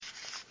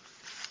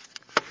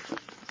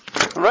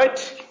All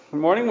right, good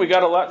morning. We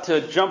got a lot to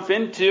jump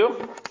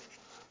into.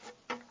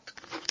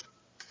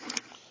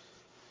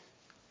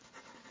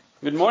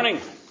 Good morning.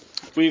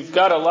 We've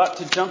got a lot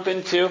to jump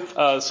into,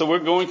 so we're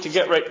going to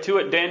get right to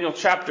it. Daniel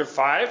chapter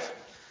 5,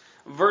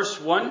 verse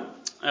 1,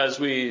 as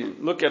we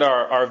look at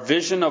our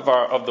vision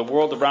of the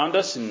world around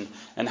us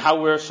and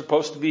how we're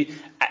supposed to be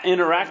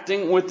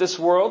interacting with this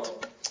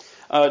world.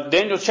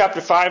 Daniel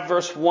chapter 5,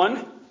 verse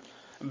 1,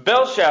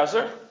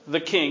 Belshazzar, the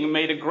king,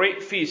 made a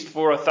great feast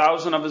for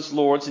 1,000 of his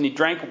lords, and he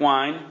drank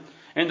wine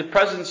in the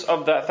presence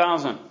of that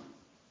 1,000.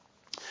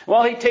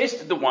 While he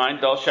tasted the wine,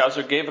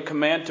 Belshazzar gave a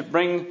command to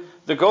bring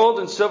the gold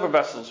and silver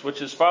vessels which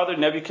his father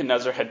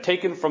Nebuchadnezzar had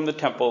taken from the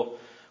temple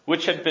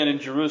which had been in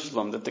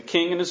Jerusalem, that the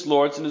king and his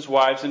lords and his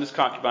wives and his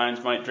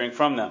concubines might drink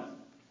from them.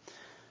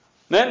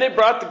 Then they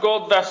brought the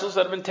gold vessels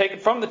that had been taken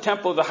from the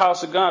temple of the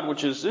house of God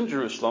which is in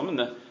Jerusalem, and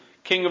the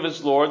king of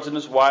his lords and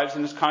his wives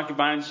and his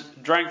concubines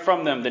drank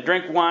from them. They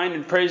drank wine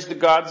and praised the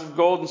gods of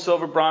gold and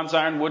silver, bronze,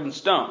 iron, wood, and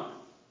stone.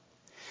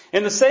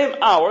 In the same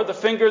hour, the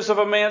fingers of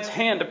a man's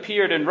hand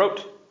appeared and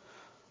wrote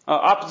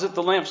opposite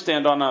the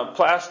lampstand on a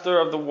plaster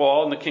of the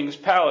wall in the king's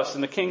palace.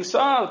 And the king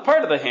saw the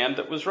part of the hand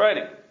that was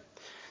writing.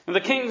 And the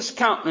king's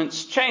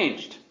countenance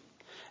changed,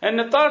 and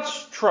the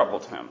thoughts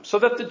troubled him, so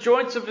that the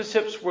joints of his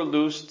hips were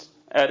loosed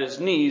at his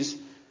knees,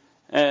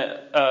 and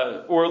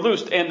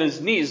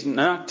his knees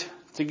knocked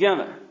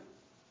together.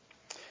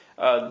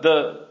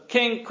 The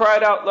king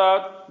cried out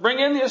loud, "Bring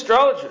in the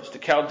astrologers, the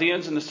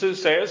Chaldeans and the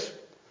soothsayers."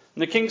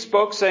 And the king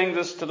spoke, saying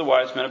this to the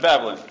wise men of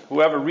Babylon: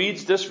 "Whoever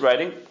reads this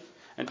writing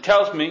and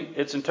tells me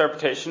its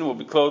interpretation will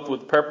be clothed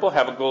with purple,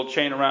 have a gold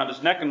chain around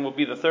his neck, and will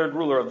be the third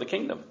ruler of the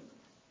kingdom."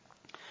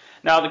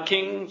 Now the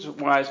king's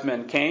wise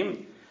men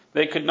came.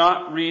 They could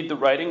not read the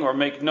writing or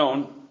make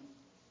known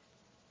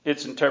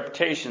its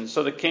interpretation.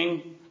 So the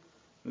king,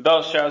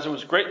 Belshazzar,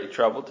 was greatly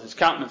troubled. His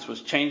countenance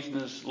was changed,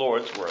 and his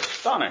lords were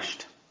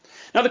astonished.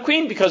 Now the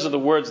queen, because of the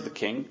words of the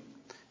king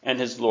and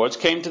his lords,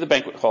 came to the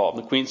banquet hall.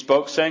 The queen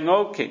spoke, saying,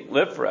 "O king,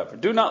 live forever.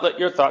 Do not let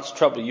your thoughts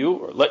trouble you,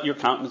 or let your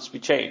countenance be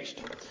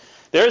changed.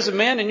 There is a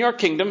man in your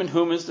kingdom in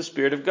whom is the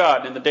Spirit of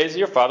God. In the days of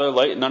your father,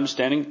 light and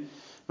understanding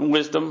and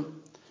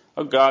wisdom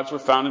of gods were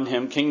found in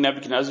him. King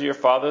Nebuchadnezzar, your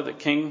father, the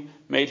king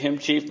made him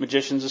chief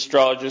magicians,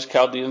 astrologers,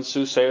 Chaldeans,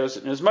 soothsayers,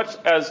 inasmuch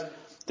as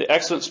the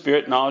excellent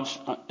spirit, knowledge,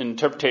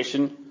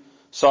 interpretation,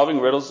 solving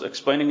riddles,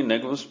 explaining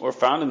enigmas, were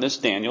found in this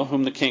Daniel,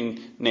 whom the king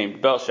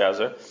named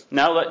Belshazzar.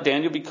 Now let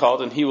Daniel be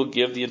called, and he will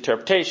give the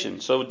interpretation."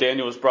 So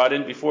Daniel was brought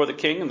in before the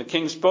king, and the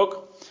king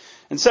spoke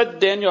and said to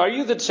Daniel, "Are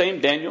you the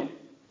same Daniel,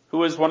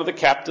 who is one of the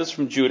captives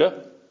from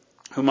Judah,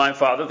 whom my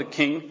father the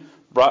king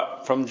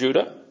brought from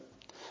Judah?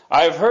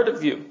 I have heard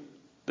of you.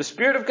 The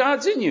Spirit of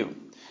God's in you,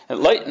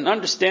 and light and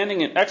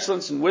understanding and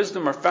excellence and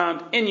wisdom are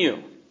found in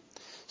you."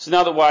 So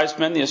now the wise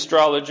men, the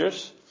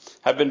astrologers,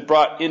 have been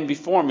brought in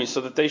before me,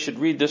 so that they should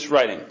read this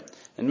writing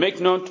and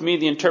make known to me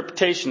the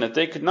interpretation, that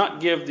they could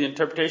not give the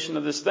interpretation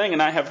of this thing.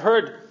 And I have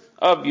heard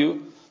of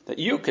you that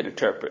you can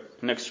interpret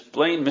and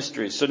explain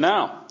mysteries. So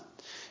now,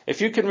 if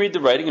you can read the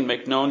writing and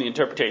make known the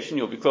interpretation,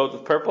 you will be clothed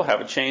with purple,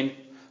 have a chain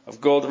of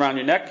gold around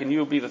your neck, and you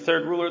will be the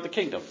third ruler of the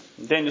kingdom.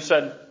 And Daniel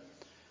said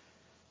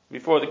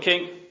before the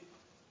king,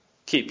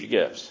 "Keep your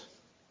gifts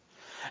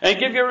and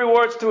give your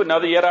rewards to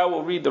another, yet I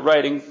will read the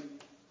writing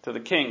to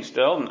the king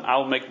still, and I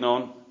will make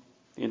known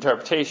the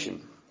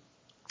interpretation.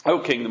 O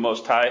king, the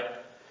Most High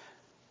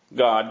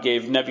God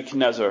gave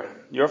Nebuchadnezzar,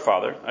 your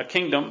father, a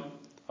kingdom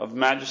of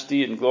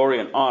majesty and glory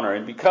and honor.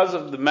 And because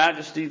of the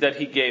majesty that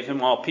he gave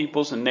him, all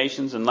peoples and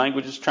nations and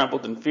languages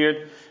trembled and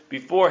feared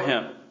before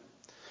him.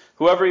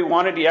 Whoever he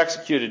wanted, he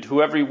executed.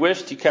 Whoever he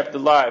wished, he kept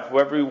alive.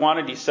 Whoever he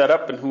wanted, he set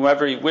up. And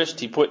whoever he wished,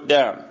 he put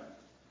down.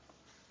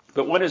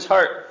 But when his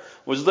heart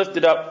was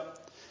lifted up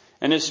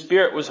and his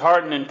spirit was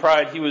hardened in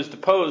pride, he was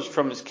deposed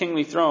from his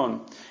kingly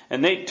throne,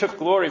 and they took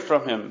glory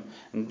from him.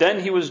 And then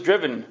he was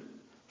driven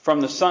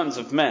from the sons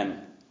of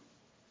men.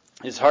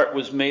 His heart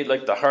was made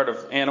like the heart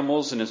of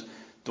animals, and his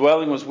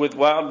dwelling was with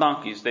wild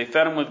donkeys. They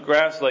fed him with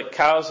grass like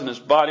cows, and his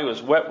body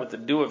was wet with the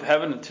dew of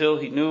heaven, until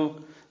he knew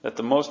that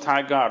the Most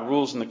High God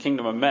rules in the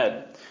kingdom of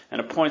Med, and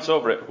appoints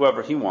over it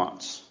whoever he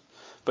wants.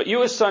 But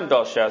you, his son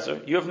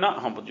Belshazzar, you have not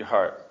humbled your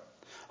heart,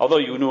 although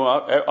you knew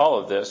all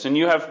of this, and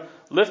you have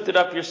lifted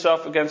up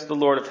yourself against the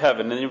Lord of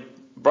heaven, and you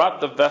brought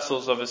the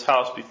vessels of his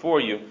house before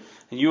you,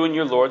 and you and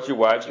your lords, your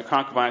wives, your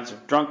concubines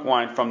have drunk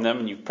wine from them,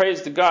 and you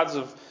praised the gods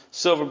of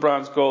silver,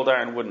 bronze, gold,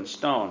 iron, wood, and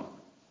stone.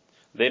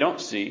 They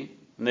don't see,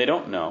 and they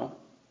don't know.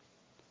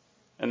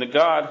 And the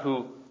God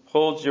who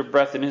holds your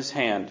breath in his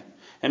hand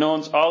and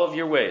owns all of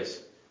your ways,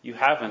 you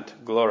haven't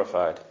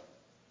glorified."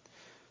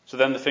 So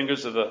then the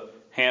fingers of the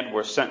hand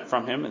were sent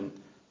from him, and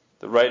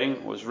the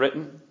writing was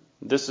written.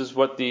 This is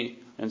what the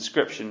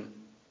inscription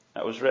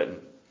that was written: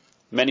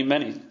 "Many,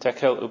 many,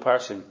 tekel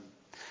uparsin."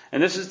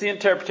 And this is the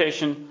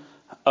interpretation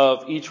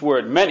of each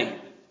word: many.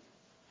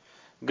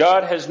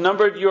 God has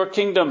numbered your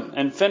kingdom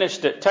and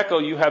finished it.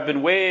 Tekel, you have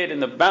been weighed in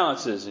the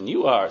balances, and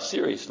you are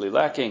seriously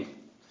lacking.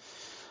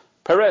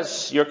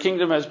 Perez, your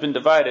kingdom has been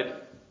divided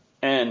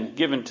and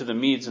given to the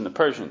Medes and the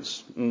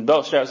Persians. And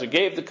Belshazzar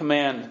gave the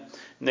command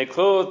And they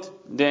clothed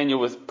Daniel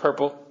with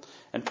purple,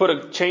 and put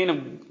a chain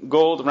of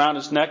gold around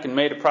his neck, and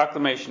made a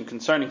proclamation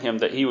concerning him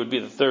that he would be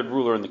the third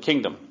ruler in the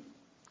kingdom.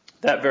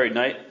 That very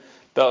night,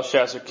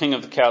 Belshazzar, king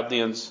of the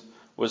Chaldeans,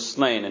 was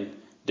slain, and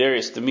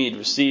Darius the Mede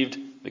received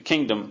the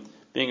kingdom,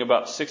 being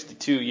about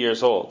 62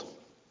 years old.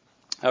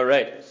 All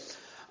right.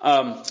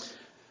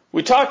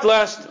 We talked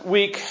last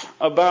week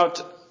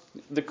about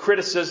the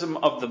criticism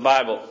of the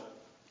Bible,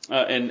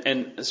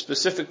 and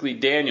specifically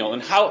Daniel,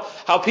 and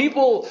how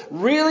people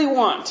really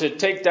want to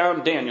take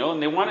down Daniel,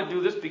 and they want to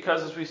do this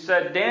because, as we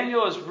said,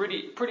 Daniel is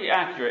pretty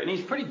accurate, and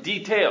he's pretty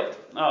detailed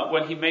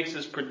when he makes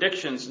his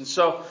predictions. And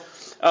so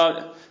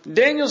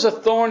Daniel's a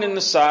thorn in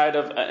the side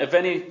of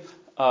any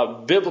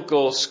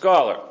biblical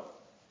scholar.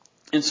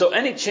 And so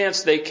any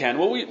chance they can,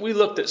 well, we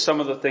looked at some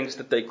of the things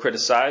that they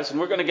criticize, and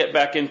we're going to get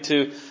back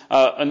into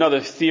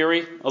another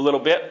theory a little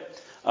bit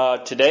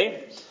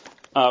today.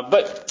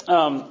 But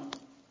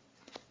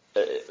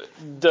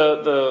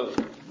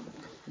the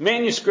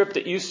manuscript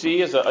that you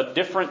see is a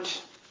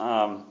different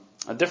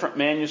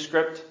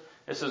manuscript.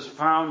 This is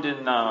found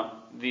in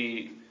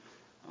the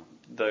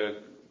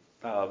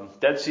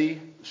Dead Sea.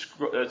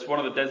 It's one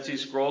of the Dead Sea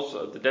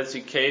Scrolls, the Dead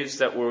Sea Caves,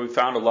 where we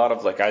found a lot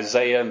of like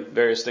Isaiah and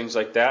various things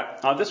like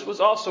that. This was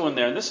also in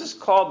there, and this is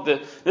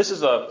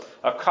a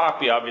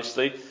copy,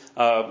 obviously,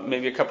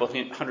 maybe a couple of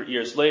hundred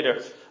years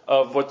later,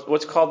 of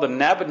what's called the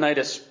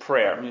Nabonidus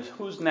prayer. I mean,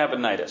 who's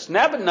Nabonidus?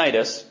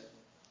 Nabonidus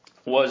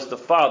was the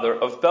father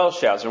of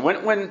Belshazzar.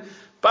 When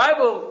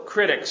Bible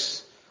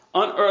critics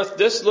unearthed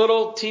this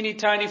little teeny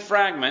tiny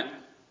fragment,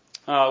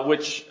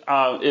 which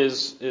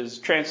is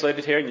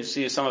translated here, and you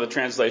see some of the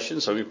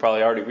translations, so you're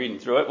probably already reading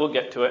through it. We'll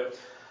get to it.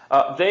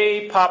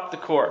 They popped the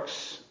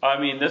corks. I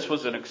mean, this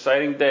was an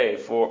exciting day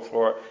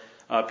for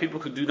people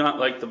who do not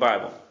like the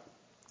Bible.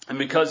 And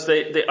because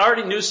they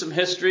already knew some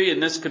history,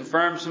 and this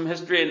confirmed some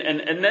history,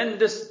 and then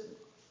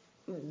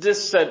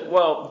this said,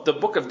 well, the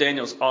book of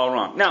Daniel's all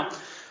wrong. Now,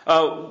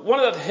 one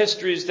of the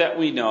histories that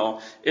we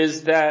know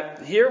is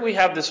that here we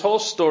have this whole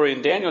story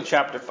in Daniel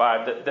chapter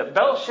 5 that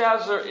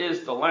Belshazzar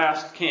is the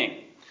last king.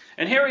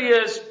 And here he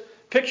is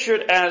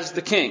pictured as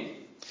the king.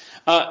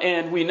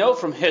 And we know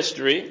from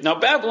history, now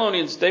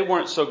Babylonians, they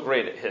weren't so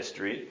great at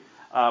history,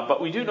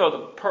 but we do know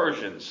the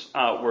Persians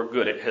were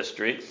good at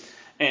history,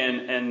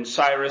 and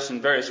Cyrus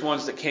and various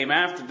ones that came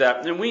after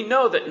that. And we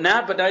know that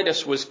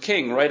Nabonidus was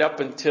king right up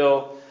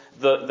until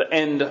the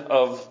end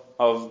of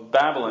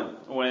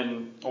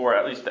Babylon, or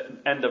at least the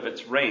end of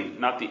its reign,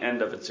 not the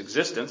end of its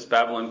existence.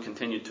 Babylon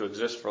continued to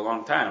exist for a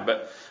long time,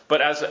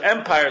 but as an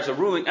empire, as a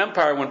ruling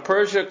empire, when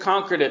Persia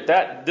conquered it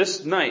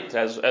this night,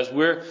 as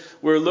we're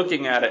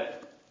looking at it,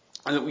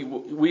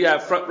 we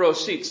have front row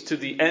seats to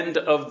the end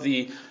of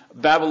the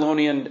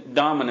Babylonian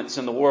dominance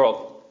in the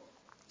world,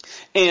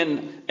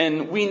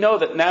 and we know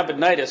that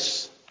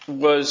Nabonidus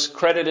was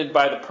credited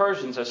by the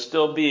Persians as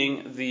still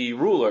being the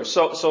ruler.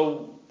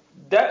 So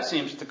that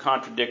seems to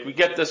contradict. We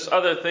get this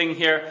other thing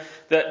here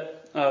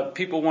that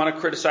people want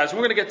to criticize. And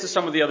we're going to get to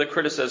some of the other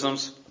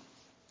criticisms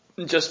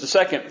in just a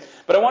second.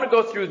 But I want to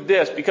go through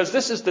this because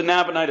this is the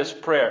Nabonidus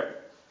prayer.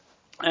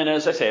 And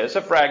as I say, it's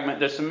a fragment.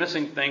 There's some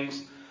missing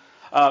things.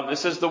 It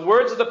says, the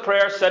words of the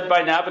prayer said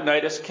by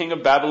Nabonidus, king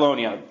of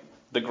Babylonia,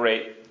 the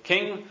great,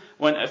 king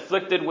when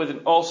afflicted with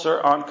an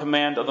ulcer on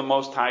command of the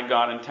Most High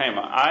God in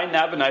Tema. I,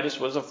 Nabonidus,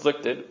 was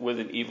afflicted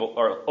with an evil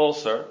or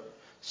ulcer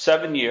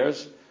 7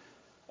 years.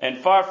 And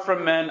far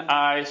from men,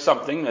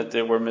 something that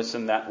they were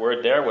missing that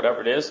word there, whatever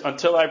it is,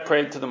 until I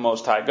prayed to the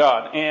Most High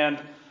God. And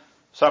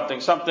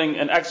something,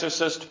 an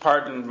exorcist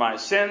pardoned my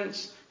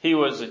sins. He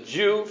was a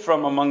Jew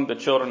from among the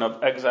children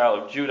of exile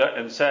of Judah,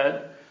 and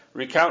said,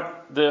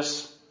 recount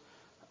this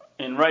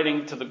in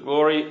writing to the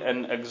glory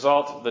and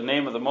exalt the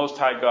name of the Most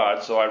High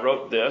God. So I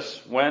wrote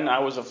this, when I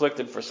was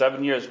afflicted for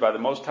 7 years by the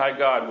Most High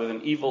God with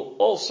an evil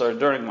ulcer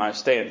during my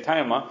stay in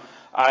Tema,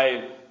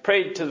 I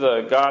prayed to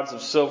the gods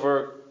of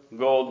silver,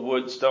 gold,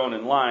 wood, stone,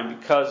 and lime,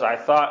 because I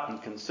thought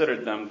and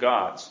considered them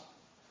gods.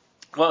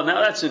 Well,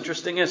 now that's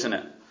interesting, isn't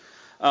it?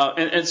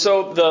 And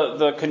so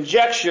the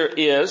conjecture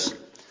is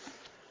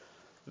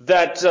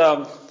that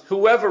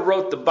whoever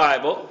wrote the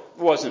Bible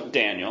wasn't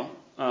Daniel,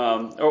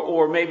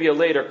 or maybe a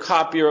later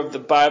copier of the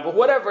Bible.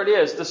 Whatever it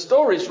is, the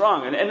story's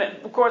wrong. And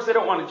of course, they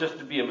don't want it just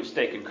to be a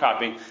mistaken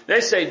copying. They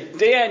say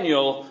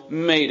Daniel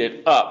made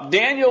it up.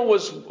 Daniel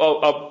was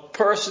a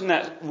person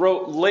that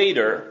wrote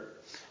later.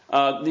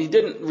 He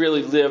didn't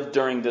really live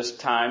during this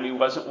time. He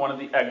wasn't one of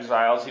the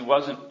exiles. He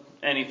wasn't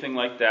anything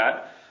like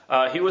that.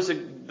 He was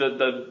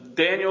the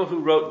Daniel who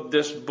wrote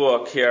this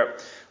book here,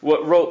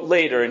 wrote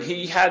later, and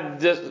he had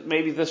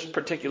this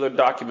particular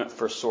document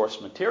for source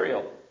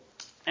material.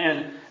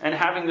 And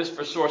having this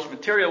for source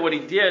material, what he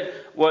did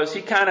was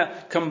he kind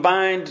of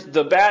combined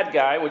the bad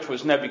guy, which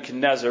was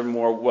Nebuchadnezzar,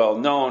 more well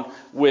known,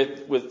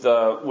 with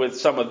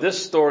some of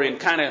this story, and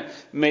kind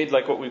of made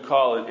like what we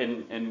call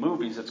in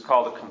movies. It's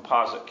called a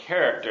composite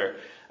character,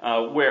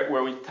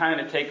 where we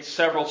kind of take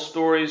several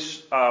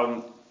stories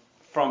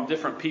from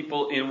different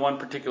people in one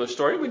particular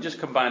story. We just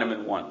combine them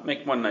in one,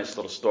 make one nice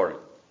little story,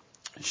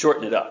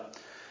 shorten it up.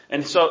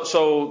 And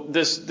so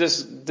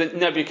this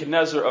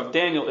Nebuchadnezzar of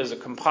Daniel is a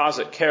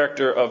composite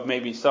character of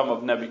maybe some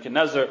of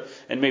Nebuchadnezzar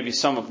and maybe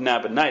some of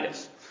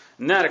Nabonidus.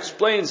 And that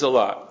explains a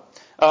lot.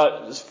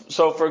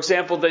 So for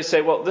example, they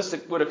say, well, this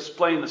would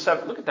explain the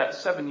 7. Look at that,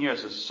 7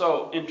 years is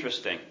so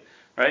interesting,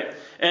 right?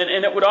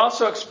 And it would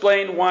also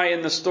explain why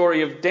in the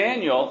story of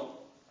Daniel,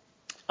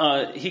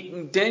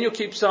 Daniel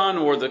keeps on,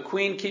 or the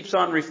queen keeps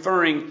on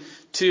referring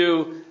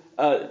to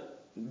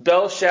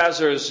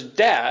Belshazzar's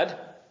dad.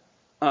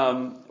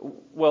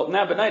 Well,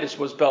 Nabonidus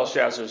was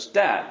Belshazzar's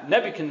dad.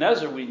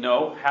 Nebuchadnezzar, we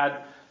know,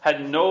 had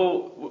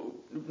no.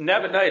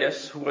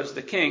 Nabonidus, who was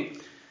the king,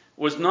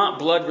 was not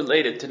blood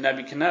related to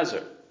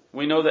Nebuchadnezzar.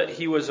 We know that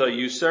he was a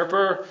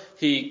usurper.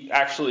 He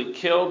actually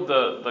killed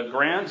the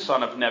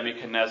grandson of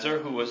Nebuchadnezzar,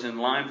 who was in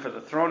line for the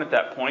throne at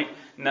that point.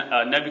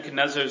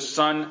 Nebuchadnezzar's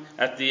son,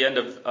 at the end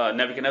of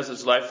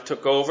Nebuchadnezzar's life,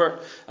 took over.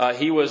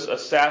 He was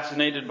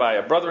assassinated by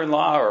a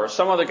brother-in-law or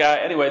some other guy.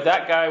 Anyway,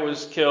 that guy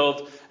was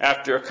killed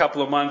after a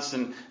couple of months,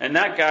 and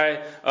that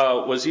guy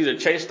was either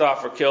chased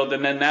off or killed,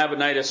 and then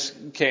Nabonidus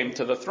came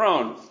to the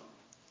throne,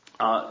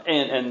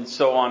 and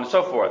so on and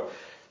so forth.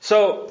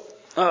 So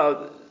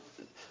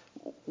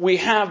we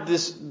have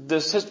this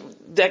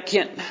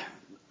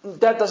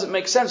that doesn't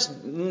make sense.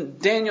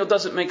 Daniel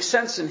doesn't make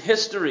sense in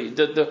history.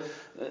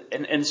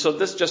 And so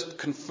this just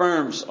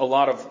confirms a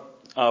lot of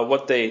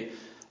what they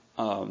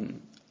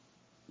want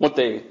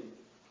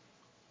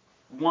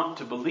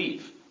to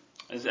believe.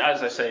 As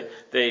I say,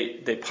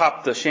 they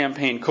popped the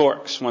champagne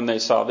corks when they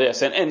saw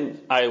this, and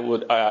I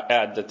would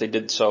add that they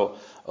did so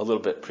a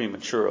little bit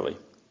prematurely,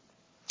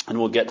 and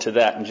we'll get to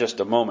that in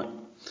just a moment.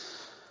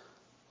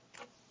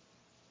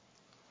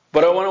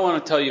 But what I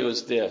want to tell you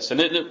is this, and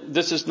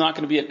this is not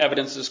going to be an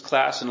evidences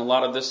class, and a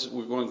lot of this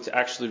we're going to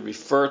actually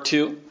refer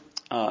to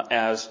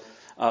as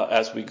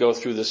we go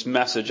through this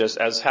message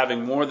as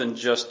having more than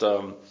just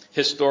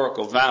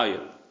historical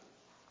value.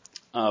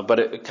 But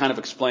it kind of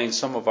explains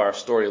some of our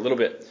story a little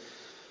bit.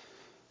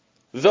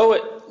 Though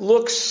it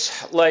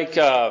looks like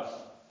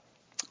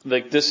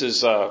this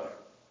is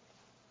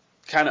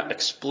kind of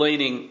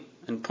explaining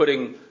and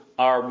putting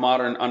our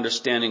modern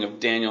understanding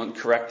of Daniel and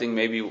correcting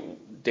maybe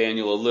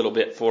Daniel a little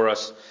bit for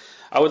us,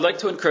 I would like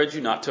to encourage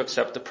you not to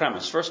accept the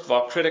premise. First of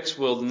all, critics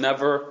will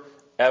never,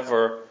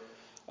 ever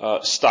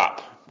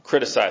stop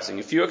criticizing.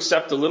 If you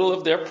accept a little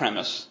of their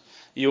premise,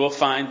 you will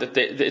find that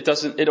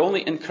it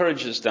only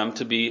encourages them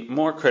to be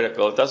more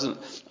critical. It doesn't,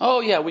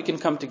 oh yeah, we can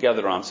come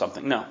together on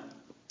something. No.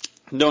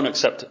 Don't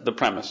accept the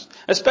premise,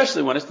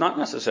 especially when it's not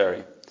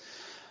necessary.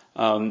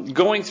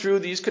 Going through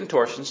these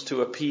contortions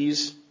to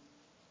appease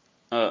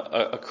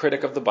a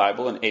critic of the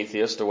Bible, an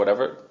atheist or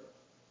whatever,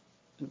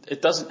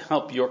 it doesn't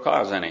help your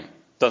cause any.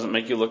 It doesn't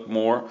make you look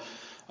more.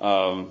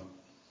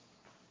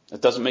 It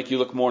doesn't make you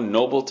look more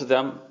noble to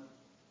them.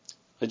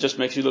 It just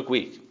makes you look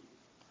weak.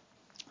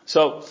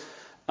 So,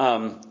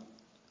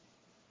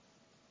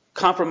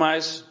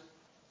 compromise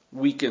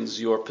weakens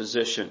your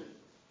position,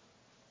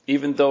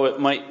 even though it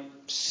might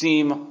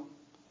seem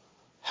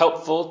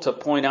helpful to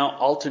point out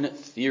alternate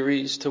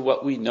theories to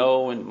what we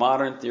know and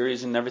modern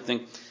theories and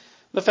everything.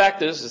 The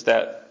fact is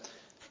that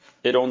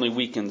it only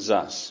weakens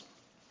us.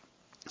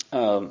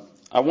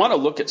 I want to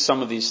look at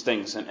some of these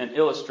things and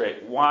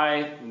illustrate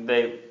why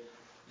they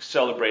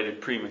celebrated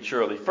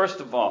prematurely.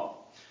 First of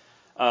all,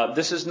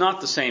 this is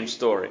not the same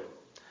story.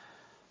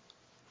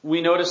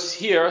 We notice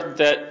here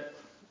that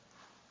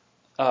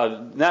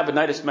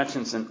Nabonidus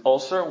mentions an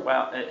ulcer,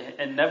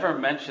 and never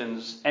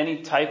mentions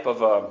any type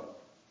of a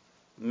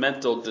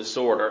mental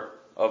disorder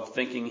of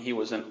thinking he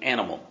was an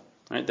animal.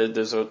 Right?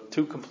 There's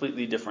two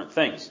completely different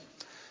things.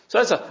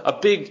 So that's a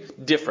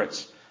big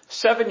difference.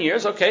 7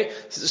 years, okay.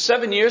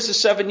 7 years is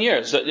 7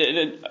 years.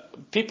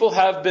 People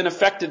have been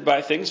affected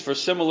by things for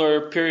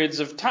similar periods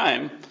of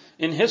time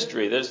in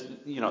history. There's,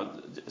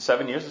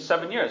 7 years is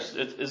 7 years.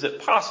 Is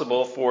it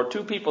possible for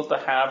two people to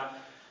have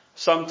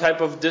some type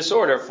of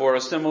disorder for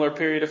a similar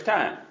period of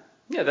time?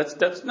 Yeah,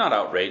 that's not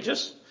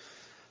outrageous.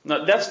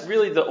 Now, that's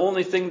really the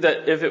only thing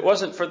that, if it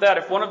wasn't for that,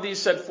 if one of these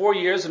said 4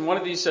 years and one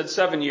of these said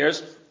 7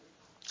 years,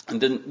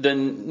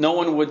 then no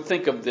one would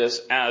think of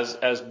this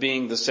as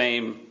being the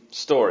same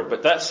story.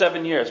 But that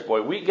 7 years,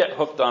 boy, we get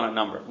hooked on a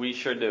number. We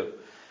sure do.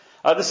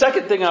 The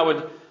second thing I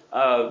would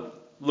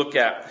look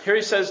at, here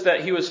he says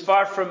that he was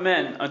far from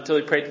men until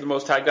he prayed to the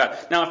Most High God.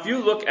 Now, if you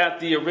look at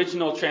the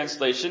original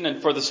translation,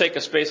 and for the sake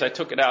of space I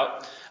took it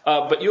out,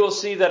 but you will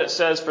see that it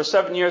says, for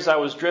 7 years I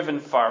was driven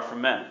far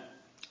from men.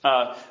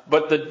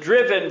 But the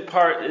driven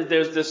part,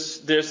 there's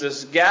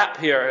this gap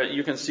here.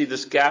 You can see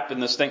this gap in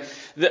this thing.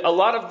 A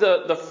lot of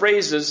the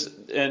phrases,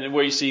 and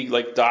where you see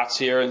like dots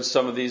here and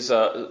some of these,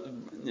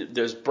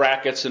 there's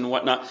brackets and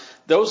whatnot.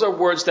 Those are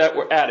words that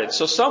were added.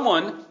 So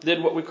someone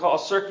did what we call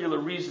circular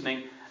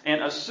reasoning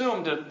and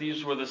assumed that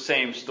these were the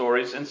same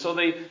stories. And so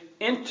they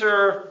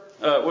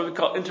what we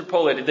call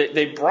interpolated.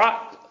 They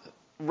brought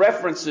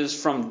references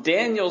from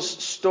Daniel's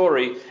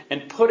story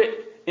and put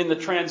it in the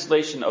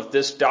translation of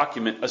this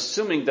document,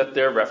 assuming that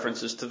they're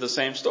references to the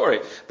same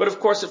story. But of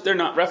course, if they're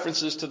not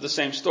references to the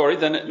same story,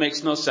 then it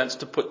makes no sense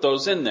to put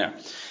those in there.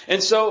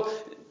 And so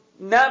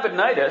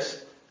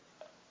Nabonidus,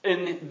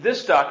 in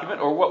this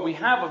document, or what we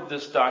have of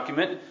this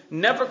document,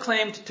 never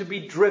claimed to be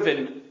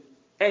driven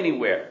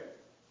anywhere.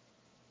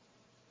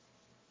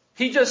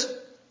 He just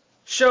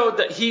showed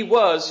that he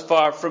was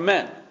far from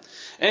men.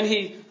 And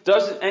he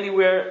doesn't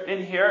anywhere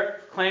in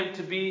here claim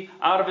to be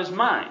out of his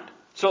mind.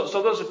 So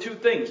those are two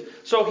things.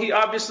 So he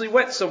obviously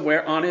went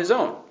somewhere on his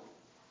own.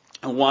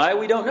 And why,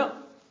 we don't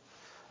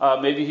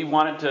know. Maybe he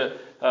wanted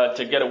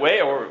to get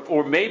away,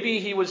 or maybe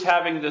he was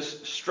having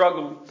this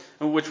struggle,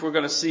 which we're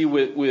going to see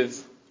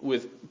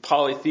with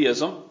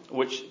polytheism,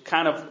 which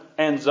kind of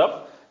ends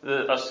up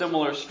a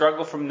similar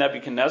struggle from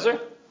Nebuchadnezzar.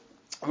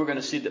 We're going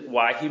to see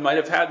why he might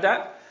have had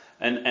that,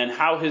 and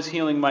how his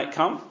healing might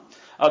come.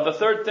 The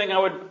third thing I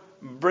would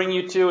bring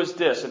you to is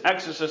this: an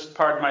exorcist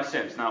pardon my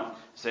sins. Now,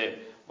 say,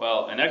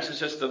 well, an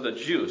exorcist of the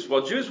Jews.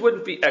 Well, Jews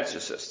wouldn't be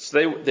exorcists.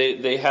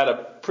 They had a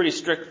pretty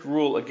strict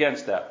rule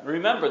against that.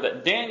 Remember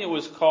that Daniel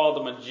was called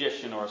a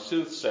magician or a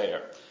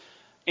soothsayer,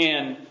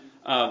 and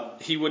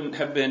he wouldn't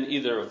have been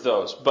either of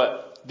those.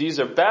 But these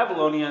are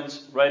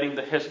Babylonians writing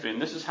the history,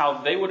 and this is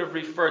how they would have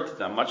referred to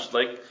them, much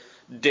like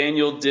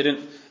Daniel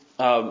didn't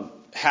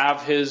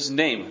have his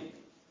name.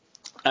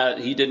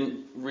 He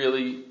didn't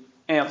really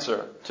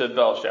answer to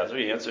Belshazzar.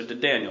 He answered to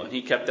Daniel, and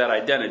he kept that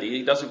identity.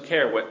 He doesn't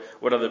care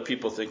what other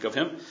people think of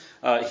him.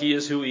 He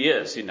is who he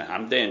is.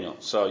 I'm Daniel,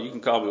 so you can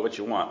call me what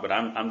you want, but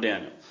I'm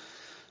Daniel.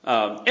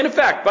 And in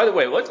fact, by the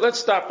way, let's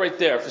stop right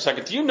there for a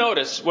second. Do you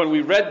notice when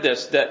we read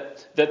this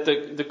that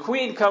the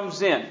queen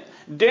comes in?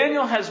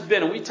 Daniel has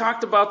been, and we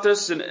talked about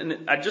this, and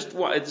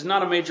it's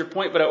not a major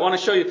point, but I want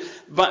to show you.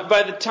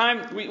 By the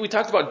time we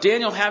talked about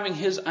Daniel having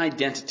his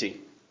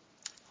identity.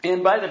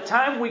 And by the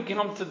time we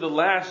come to the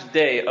last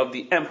day of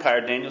the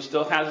empire, Daniel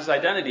still has his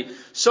identity.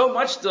 So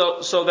much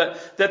so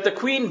that the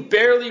queen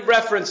barely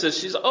references.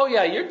 She's, oh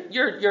yeah,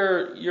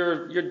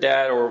 your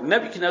dad, or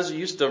Nebuchadnezzar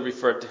used to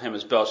refer to him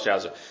as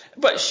Belshazzar.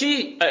 But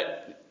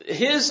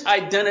his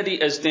identity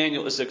as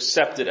Daniel is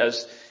accepted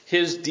as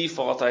his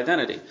default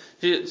identity.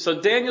 So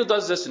Daniel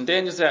does this and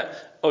Daniel's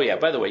that. Oh yeah,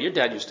 by the way, your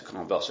dad used to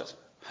call him Belshazzar.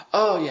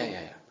 Oh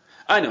yeah.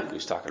 I know who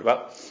he's talking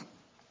about.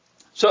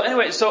 So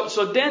anyway,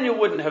 so Daniel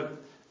wouldn't have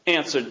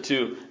answered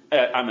to,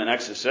 I'm an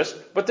exorcist,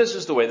 but this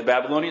is the way the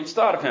Babylonians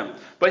thought of him.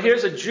 But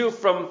here's a Jew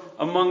from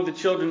among the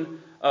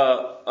children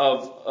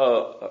of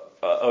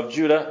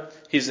Judah.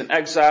 He's in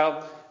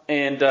exile,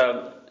 and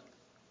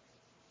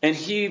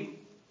he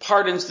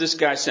pardons this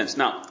guy's sins.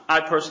 Now, I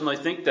personally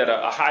think that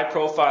a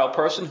high-profile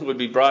person who would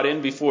be brought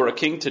in before a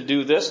king to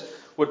do this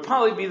would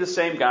probably be the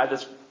same guy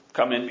that's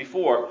come in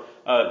before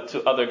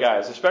to other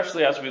guys,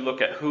 especially as we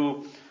look at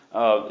who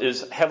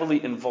is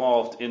heavily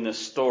involved in this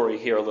story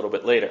here a little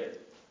bit later.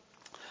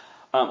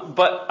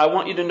 But I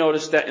want you to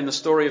notice that in the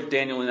story of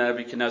Daniel and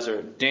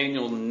Nebuchadnezzar,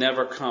 Daniel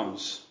never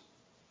comes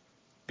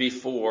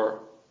before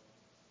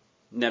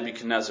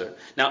Nebuchadnezzar.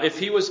 Now, if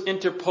he was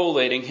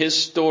interpolating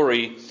his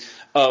story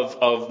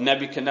of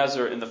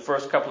Nebuchadnezzar in the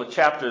first couple of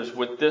chapters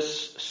with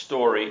this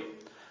story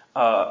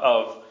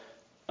of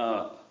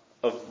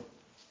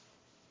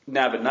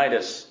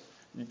Nabonidus,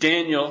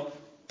 Daniel,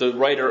 the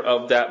writer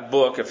of that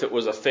book, if it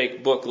was a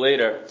fake book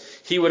later,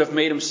 he would have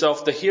made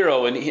himself the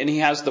hero, and he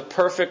has the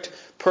perfect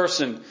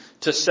person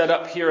to set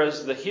up here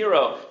as the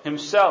hero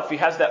himself. He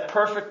has that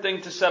perfect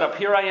thing to set up.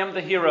 Here I am, the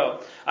hero.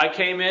 I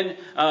came in,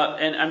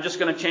 and I'm just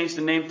going to change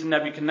the name to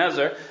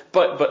Nebuchadnezzar.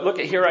 But look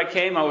at, here I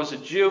came. I was a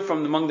Jew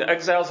from among the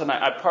exiles, and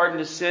I pardoned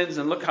his sins,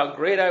 and look how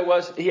great I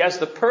was. He has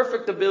the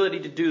perfect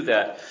ability to do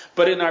that.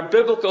 But in our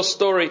biblical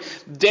story,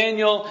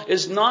 Daniel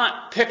is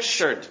not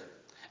pictured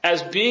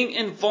as being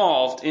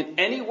involved in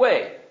any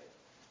way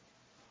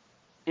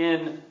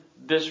in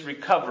this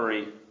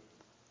recovery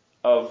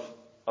of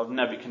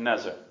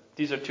Nebuchadnezzar.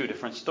 These are two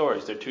different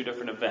stories. They're two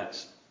different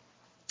events.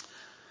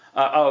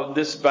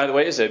 This, by the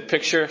way, is a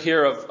picture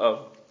here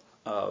of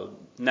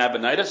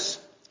Nabonidus.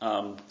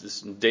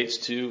 This dates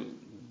to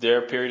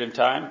their period in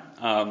time.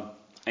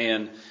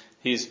 And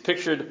he's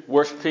pictured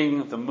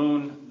worshiping the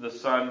moon, the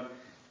sun,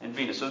 and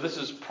Venus. So this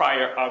is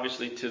prior,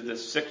 obviously, to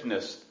this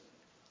sickness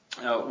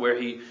where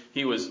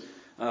he was,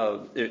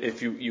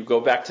 if you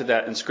go back to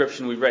that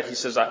inscription we read, he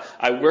says,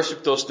 I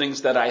worship those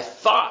things that I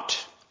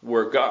thought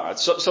were God.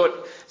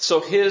 So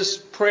his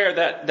prayer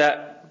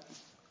that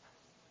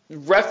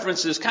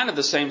references kind of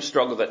the same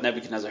struggle that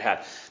Nebuchadnezzar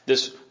had.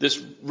 This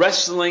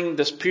wrestling,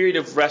 this period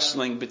of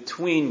wrestling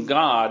between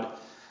God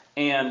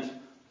and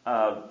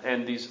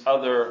these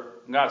other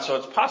gods. So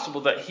it's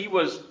possible that he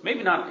was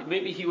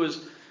maybe he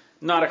was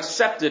not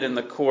accepted in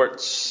the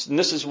courts, and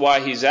this is why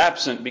he's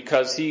absent,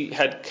 because he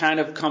had kind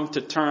of come to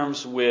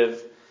terms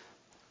with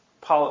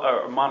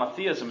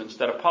monotheism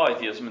instead of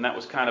polytheism, and that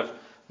was kind of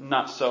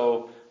not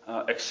so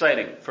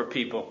exciting for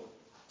people.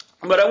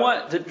 But I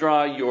want to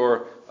draw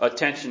your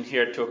attention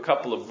here to a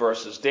couple of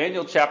verses.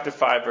 Daniel chapter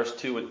 5, verse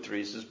 2 and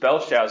 3 says,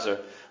 Belshazzar,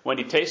 when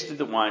he tasted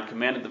the wine,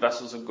 commanded the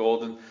vessels of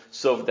gold and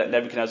silver that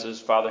Nebuchadnezzar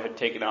his father had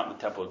taken out in the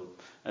temple,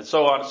 and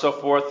so on and so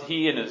forth.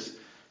 He and his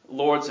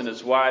lords and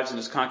his wives and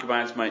his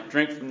concubines might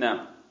drink from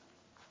them.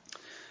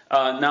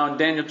 Now in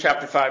Daniel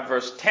chapter 5,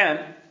 verse 10,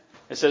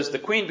 It says, the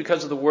queen,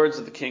 because of the words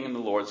of the king and the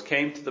lords,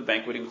 came to the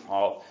banqueting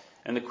hall,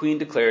 and the queen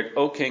declared,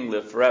 O king,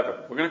 live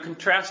forever. We're going to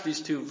contrast these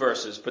two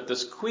verses, but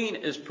this queen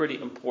is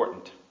pretty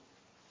important.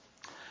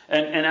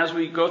 And as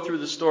we go through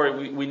the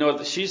story, we know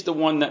that she's the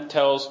one that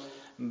tells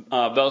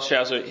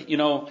Belshazzar,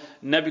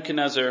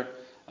 Nebuchadnezzar,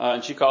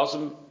 and she calls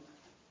him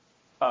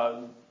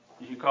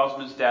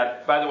his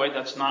dad. By the way,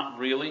 that's not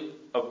really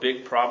a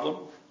big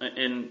problem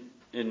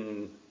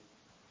in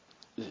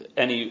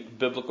any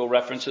biblical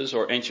references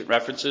or ancient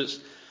references.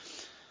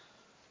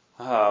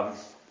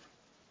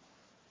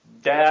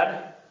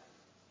 Dad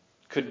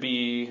could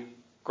be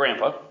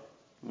grandpa.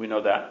 We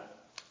know that.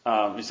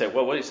 You say,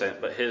 well, what are you saying?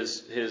 But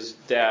his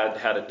dad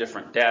had a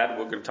different dad.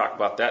 We're going to talk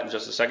about that in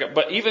just a second.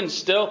 But even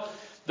still,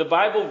 the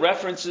Bible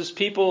references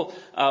people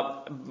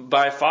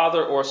by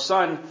father or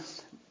son,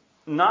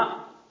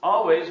 not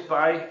always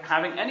by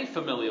having any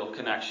familial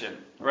connection,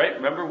 right?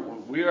 Remember,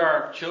 we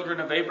are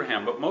children of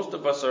Abraham, but most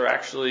of us are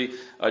actually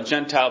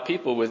Gentile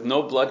people with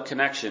no blood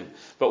connection.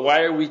 But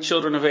why are we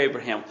children of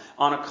Abraham?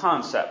 On a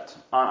concept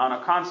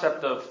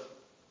of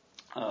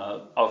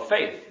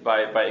faith,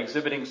 by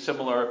exhibiting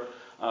similar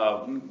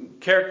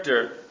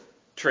character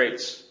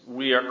traits,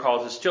 we are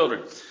called his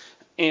children.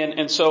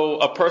 And so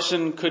a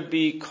person could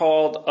be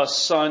called a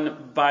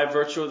son by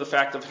virtue of the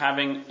fact of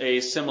having a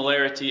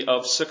similarity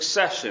of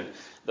succession.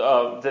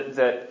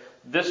 That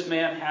this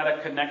man had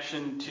a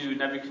connection to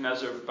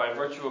Nebuchadnezzar by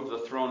virtue of the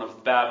throne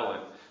of Babylon.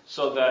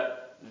 So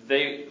that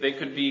they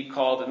could be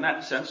called, in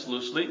that sense,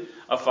 loosely,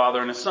 a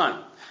father and a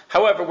son.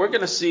 However, we're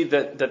going to see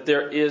that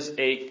there is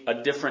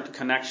a different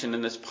connection,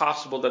 and it's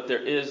possible that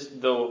there is,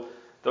 though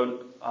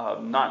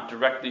not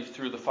directly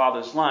through the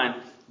father's line,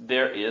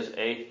 there is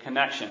a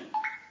connection.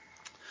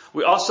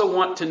 We also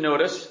want to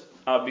notice,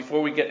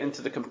 before we get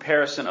into the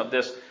comparison of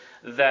this,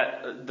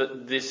 that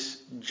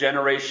this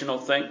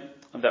generational thing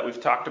that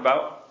we've talked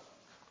about,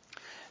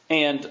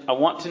 and I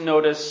want to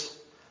notice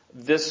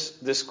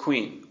this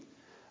queen.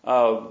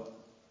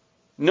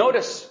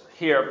 Notice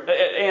here,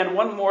 and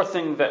one more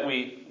thing that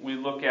we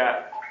look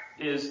at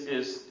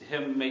is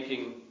him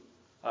making.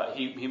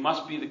 He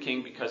must be the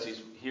king because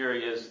he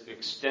is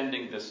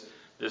extending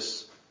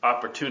this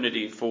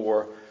opportunity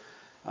for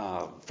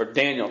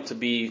Daniel to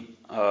be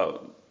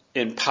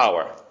in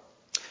power.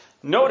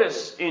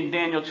 Notice in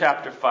Daniel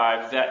chapter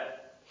 5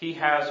 that he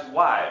has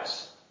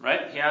wives,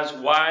 right? He has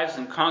wives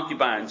and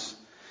concubines.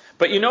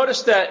 But you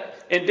notice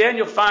that in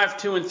Daniel 5,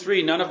 2 and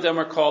 3, none of them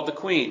are called the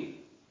queen.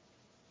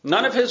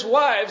 None of his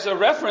wives are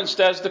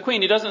referenced as the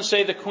queen. He doesn't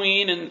say the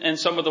queen and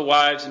some of the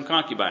wives and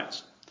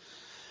concubines.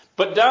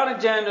 But down in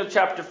Daniel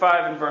chapter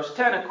 5 and verse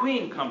 10, a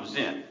queen comes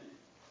in.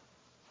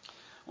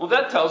 Well,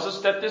 that tells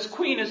us that this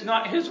queen is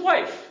not his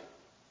wife.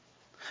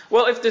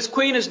 Well, if this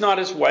queen is not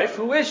his wife,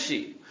 who is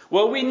she?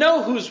 Well, we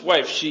know whose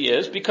wife she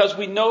is because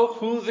we know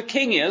who the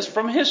king is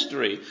from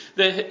history.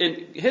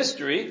 In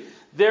history,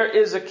 there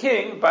is a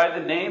king by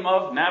the name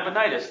of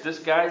Nabonidus, this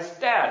guy's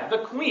dad. The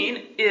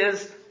queen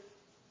is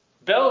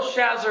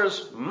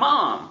Belshazzar's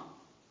mom,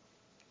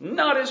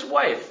 not his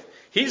wife.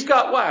 He's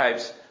got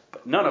wives,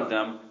 but none of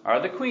them are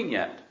the queen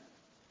yet.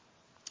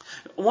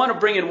 I want to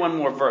bring in one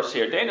more verse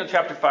here. Daniel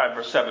chapter 5,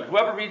 verse 7.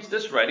 Whoever reads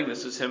this writing,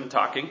 this is him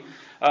talking,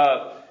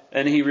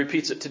 and he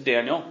repeats it to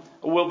Daniel,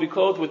 will be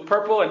clothed with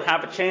purple and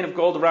have a chain of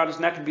gold around his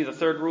neck and be the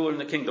third ruler in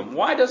the kingdom.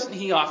 Why doesn't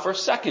he offer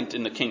second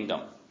in the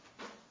kingdom?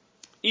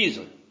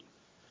 Easily.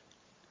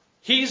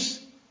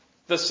 He's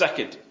the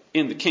second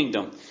in the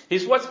kingdom.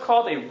 He's what's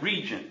called a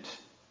regent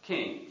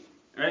king,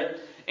 right?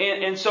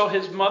 And so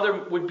his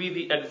mother would be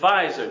the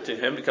advisor to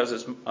him because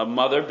his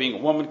mother, being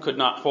a woman, could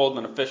not hold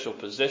an official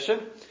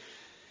position.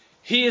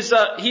 He's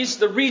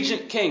the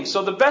regent king.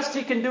 So the best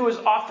he can do is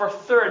offer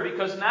third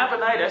because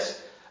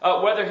Nabonidus,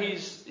 whether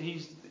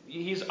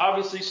he's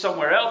obviously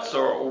somewhere else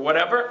or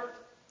whatever,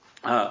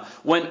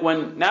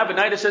 when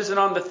Nabonidus isn't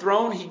on the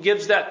throne, he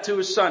gives that to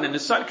his son, and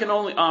his son can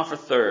only offer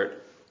third.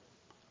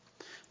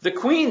 The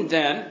queen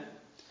then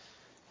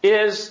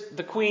is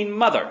the queen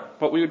mother,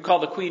 what we would call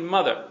the queen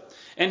mother.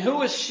 And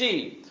who is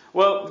she?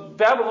 Well,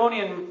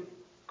 Babylonian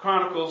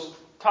chronicles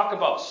talk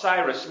about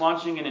Cyrus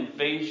launching an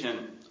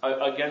invasion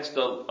against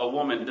a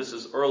woman, this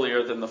is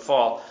earlier than the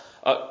fall,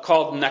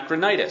 called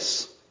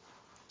Necronitis,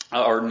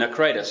 or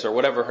Necritus, or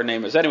whatever her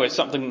name is. Anyway,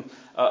 something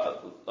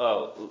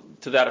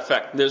to that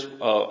effect. There's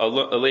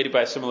a lady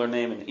by a similar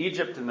name in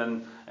Egypt,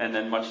 and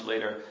then much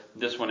later,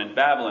 this one in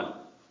Babylon.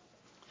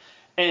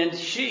 And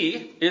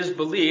she is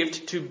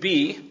believed to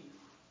be,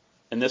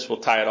 and this will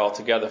tie it all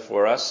together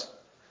for us,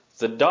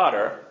 the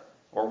daughter,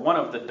 or one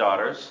of the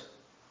daughters,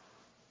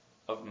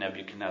 of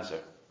Nebuchadnezzar.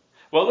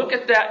 Well, look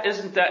at that.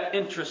 Isn't that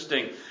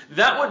interesting?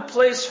 That would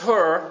place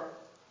her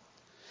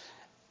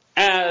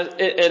at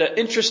an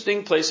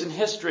interesting place in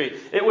history.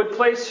 It would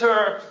place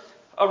her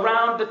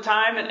around the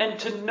time and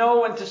to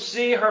know and to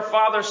see her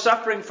father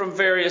suffering from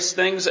various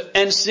things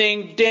and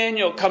seeing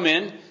Daniel come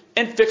in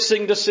and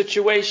fixing the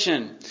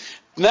situation.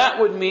 That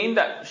would mean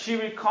that she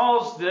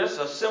recalls this,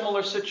 a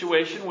similar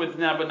situation with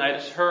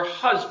Nabonidus, her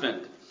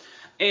husband.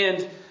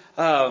 And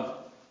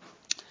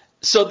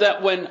So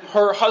that when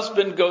her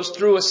husband goes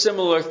through a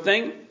similar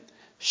thing,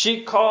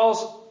 she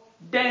calls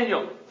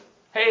Daniel.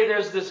 Hey,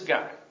 there's this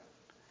guy.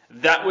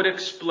 That would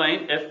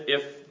explain,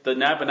 if the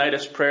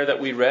Nabonidus prayer that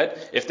we read,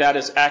 if that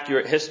is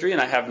accurate history,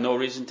 and I have no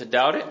reason to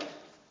doubt it,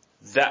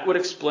 that would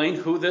explain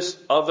who this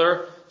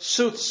other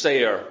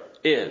soothsayer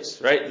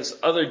is, right? This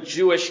other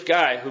Jewish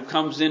guy who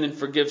comes in and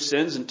forgives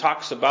sins and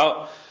talks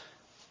about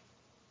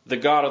the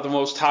God of the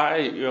Most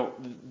High,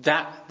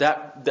 that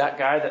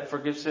guy that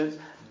forgives sins,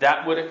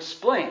 that would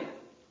explain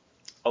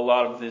a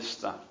lot of this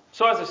stuff.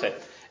 So as I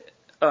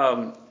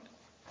say,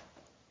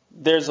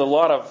 there's a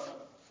lot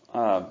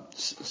of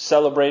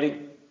celebrating,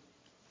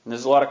 and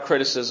there's a lot of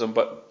criticism,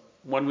 but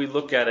when we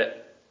look at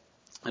it,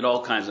 it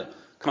all kinds of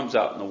comes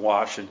out in the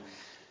wash, and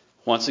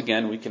once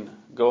again, we can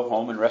go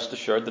home and rest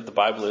assured that the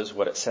Bible is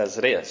what it says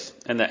it is,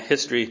 and that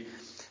history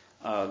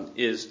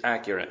is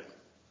accurate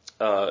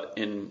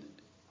in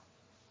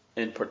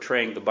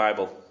portraying the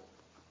Bible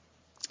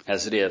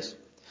as it is.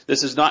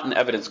 This is not an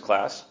evidence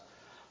class.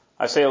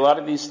 I say a lot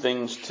of these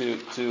things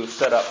to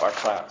set up our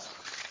class.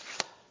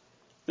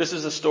 This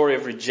is a story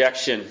of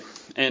rejection,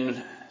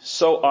 and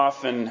so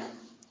often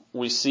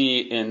we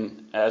see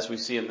as we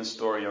see in this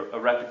story, a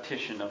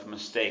repetition of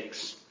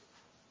mistakes.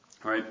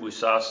 Right? We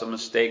saw some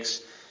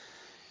mistakes.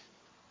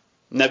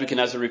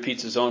 Nebuchadnezzar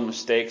repeats his own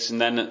mistakes, and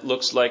then it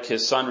looks like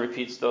his son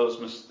repeats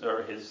those,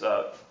 or his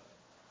a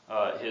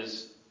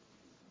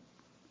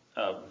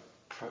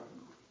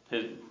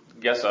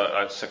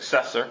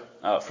successor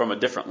from a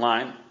different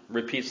line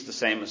repeats the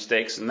same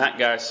mistakes, and that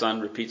guy's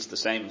son repeats the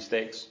same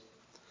mistakes.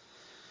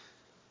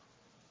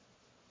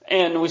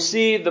 And we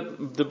see the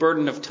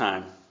burden of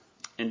time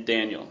in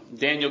Daniel.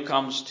 Daniel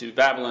comes to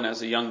Babylon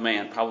as a young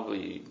man,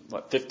 probably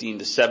 15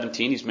 to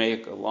 17. He's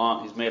made a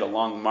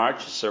long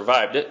march,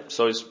 survived it,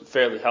 so he's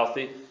fairly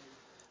healthy.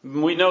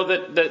 We know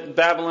that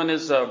Babylon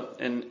is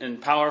in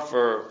power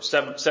for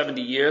 70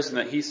 years, and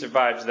that he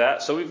survives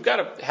that. So we've got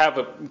to have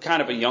a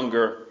kind of a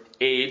younger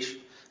age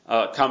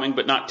coming,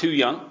 but not too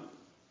young.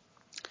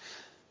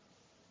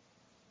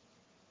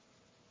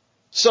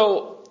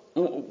 So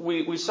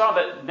we saw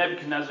that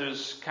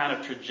Nebuchadnezzar's kind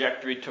of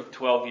trajectory took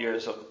 12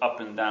 years of up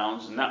and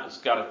downs, and that's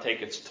got to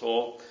take its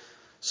toll.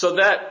 So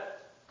that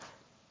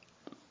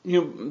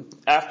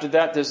after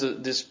that, there's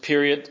this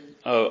period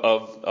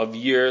of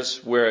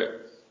years where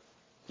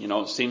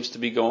it seems to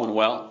be going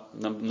well.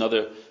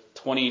 Another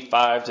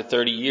 25 to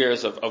 30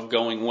 years of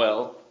going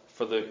well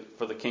for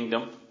the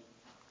kingdom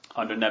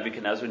under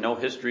Nebuchadnezzar. No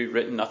history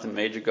written, nothing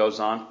major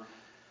goes on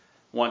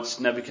once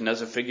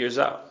Nebuchadnezzar figures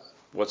out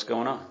what's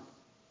going on.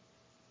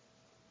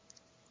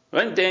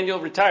 Then Daniel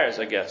retires,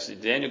 I guess.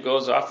 Daniel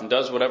goes off and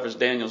does whatever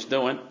Daniel's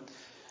doing.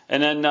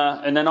 And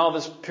then all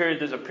this period,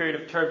 there's a period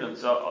of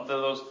turbulence.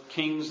 Those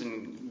kings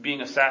and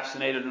being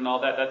assassinated and all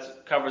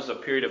that covers a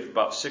period of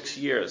about 6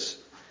 years.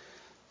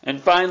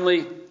 And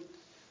finally,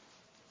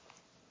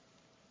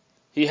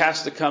 he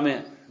has to come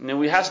in. And then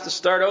we have to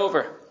start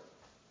over.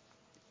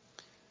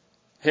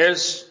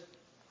 Here's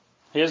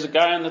a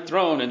guy on the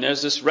throne, and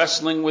there's this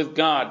wrestling with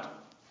God.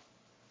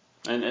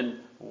 And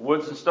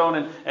woods and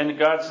stone, and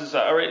God says,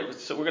 all right,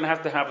 so we're going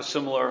to have a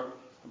similar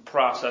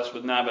process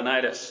with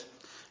Nabonidus.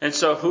 And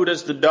so who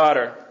does the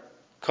daughter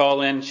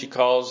call in? She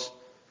calls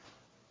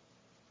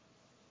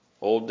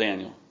old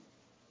Daniel.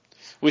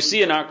 We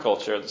see in our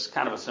culture, this is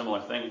kind of a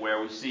similar thing,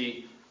 where we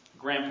see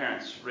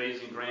grandparents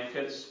raising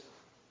grandkids.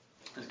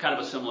 It's kind of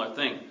a similar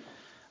thing.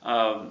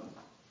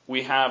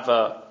 We have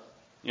a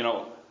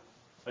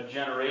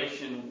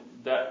generation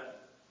that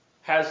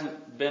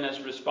hasn't been as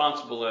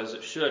responsible as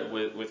it should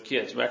with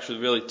kids. We're actually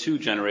really 2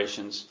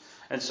 generations.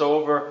 And so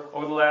over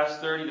the last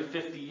 30 to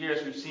 50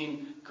 years, we've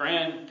seen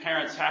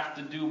grandparents have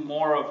to do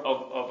more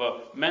of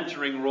a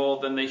mentoring role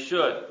than they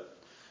should.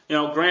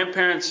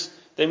 Grandparents,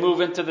 they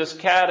move into this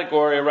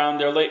category around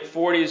their late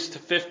 40s to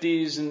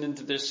 50s and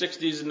into their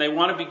 60s, and they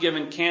want to be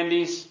given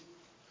candies,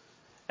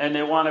 and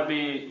they want to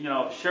be,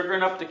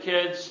 sugaring up the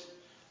kids,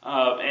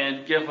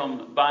 and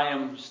buy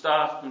them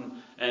stuff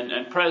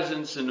and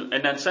presents, and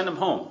then send them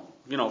home,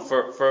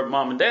 for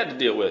mom and dad to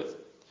deal with.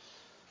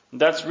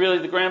 That's really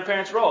the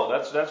grandparents' role.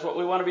 That's what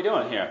we want to be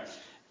doing here.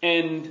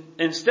 And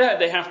instead,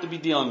 they have to be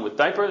dealing with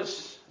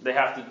diapers. They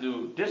have to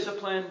do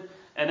discipline.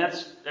 And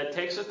that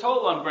takes a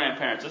toll on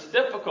grandparents. It's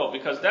difficult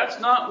because that's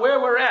not where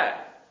we're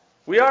at.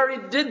 We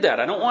already did that.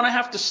 I don't want to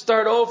have to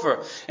start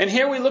over. And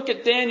here we look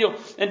at Daniel,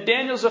 and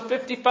Daniel's a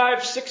 55,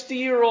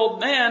 60-year-old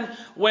man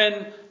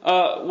when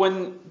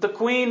the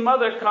queen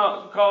mother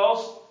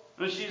calls.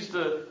 She's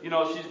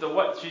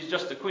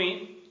just the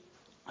queen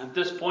at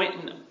this point.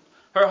 And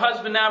her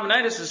husband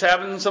Nabonidus is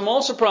having some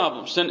ulcer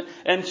problems,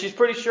 and she's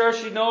pretty sure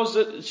she knows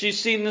that she's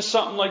seen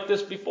something like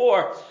this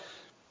before.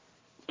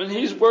 And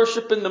he's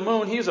worshiping the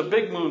moon. He's a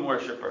big moon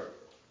worshiper.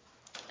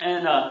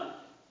 And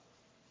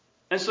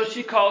so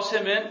she calls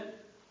him in.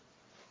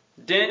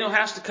 Daniel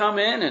has to come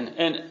in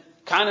and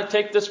kind of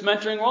take this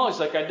mentoring role. He's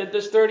like, I did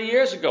this 30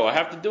 years ago. I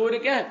have to do it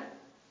again.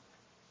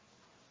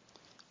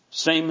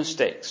 Same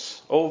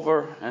mistakes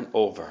over and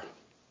over.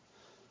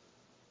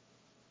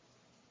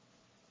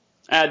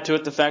 Add to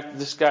it the fact that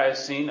this guy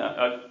has seen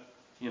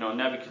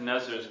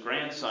Nebuchadnezzar's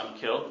grandson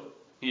killed.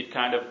 He had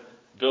kind of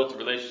built a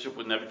relationship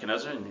with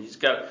Nebuchadnezzar, and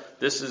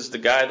this is the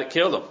guy that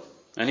killed him.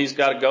 And he's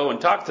got to go and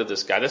talk to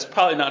this guy. That's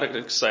probably not an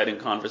exciting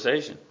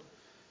conversation.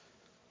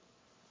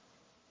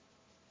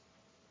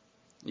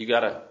 You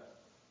got to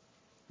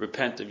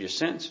repent of your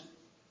sins.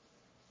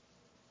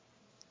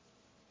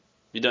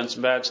 You've done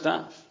some bad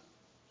stuff.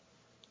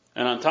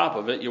 And on top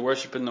of it, you're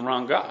worshiping the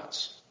wrong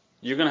gods.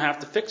 You're going to have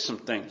to fix some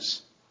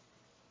things.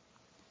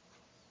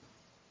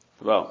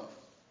 Well,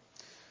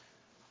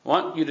 I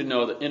want you to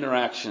know that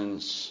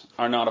interactions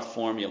are not a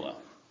formula.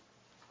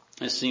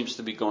 It seems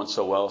to be going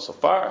so well so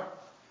far.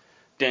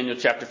 Daniel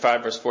chapter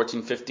 5 verse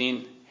 14,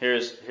 15.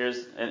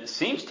 And it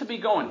seems to be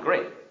going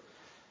great.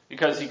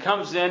 Because he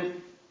comes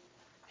in,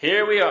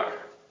 here we are.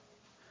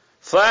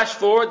 Flash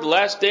forward the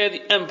last day of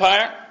the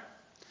empire.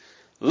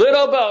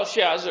 Little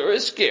Belshazzar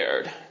is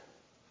scared.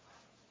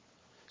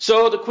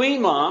 So the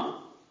queen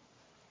mom,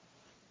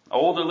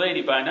 older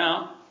lady by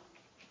now,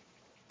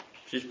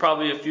 she's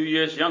probably a few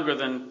years younger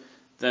than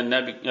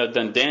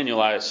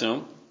Daniel, I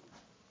assume.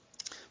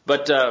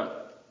 But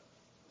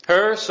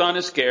her son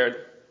is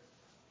scared.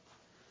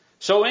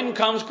 So in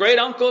comes great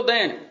uncle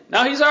Daniel.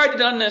 Now he's already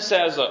done this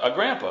as a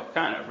grandpa,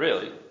 kind of,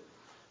 really.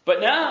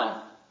 But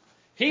now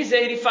he's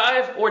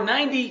 85 or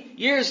 90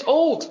 years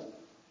old.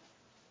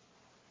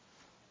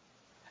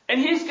 And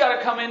he's got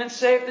to come in and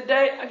save the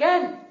day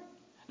again.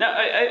 Now,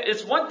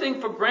 it's one thing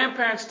for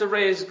grandparents to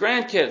raise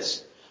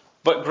grandkids.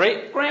 But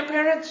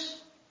great-grandparents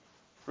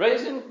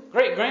raising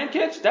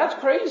great-grandkids? That's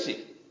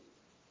crazy.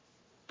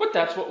 But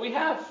that's what we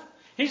have.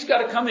 He's got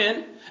to come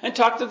in and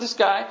talk to this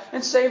guy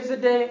and save the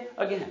day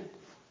again.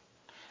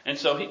 And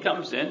so he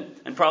comes in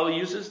and probably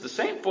uses the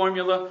same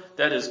formula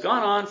that has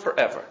gone on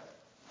forever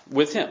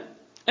with him.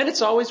 And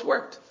it's always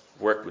worked.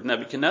 Worked with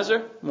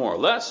Nebuchadnezzar, more or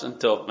less,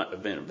 until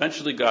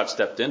eventually God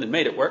stepped in and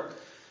made it work.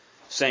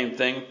 Same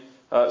thing,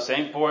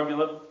 same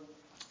formula.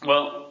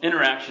 Well,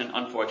 interaction,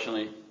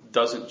 unfortunately,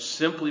 doesn't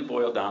simply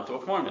boil down to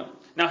a formula.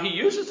 Now, he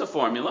uses a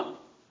formula,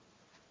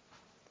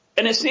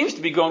 and it seems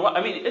to be going well.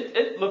 I mean,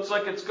 it looks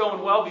like it's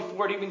going well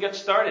before it even gets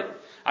started.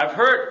 I've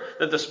heard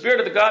that the Spirit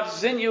of the gods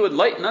is in you, and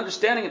light and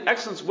understanding and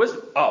excellence,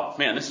 wisdom. Oh,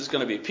 man, this is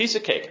going to be a piece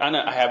of cake.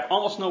 I have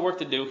almost no work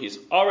to do. He's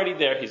already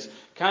there. He's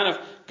kind of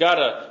got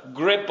a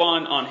grip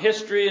on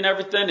history and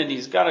everything, and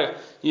he's got a,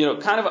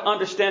 kind of an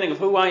understanding of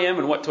who I am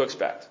and what to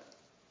expect.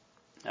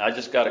 I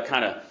just got to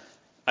kind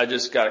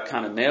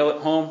of nail it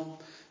home,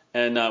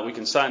 and we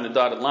can sign the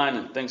dotted line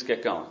and things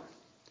get going.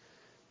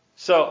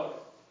 So,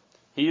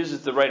 he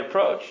uses the right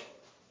approach,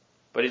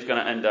 but he's going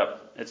to end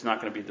up, it's not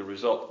going to be the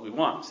result we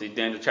want. See,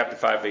 Daniel chapter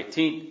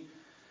 5:18.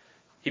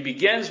 He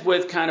begins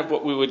with kind of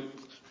what we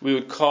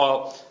would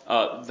call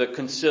the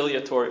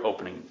conciliatory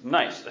opening.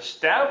 Nice.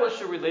 Establish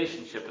a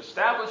relationship.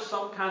 Establish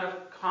some kind of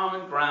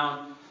common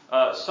ground.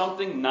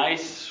 Something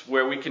nice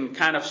where we can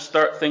kind of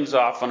start things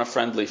off on a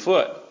friendly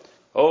foot.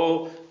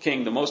 O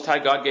King, the Most High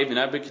God gave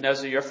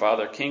Nebuchadnezzar your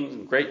father king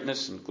in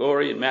greatness and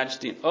glory and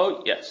majesty. And,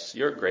 oh yes,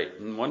 you're great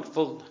and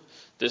wonderful.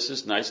 This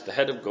is nice, the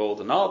head of gold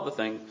and all the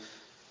thing.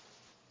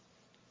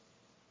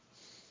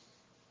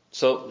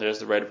 So there's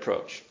the right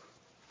approach.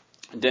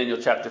 Daniel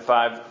chapter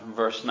 5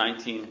 verse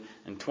 19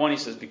 and 20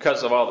 says,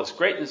 because of all this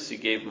greatness, he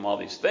gave him all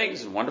these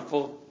things and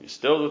wonderful. He's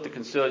still with the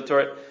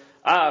conciliatory.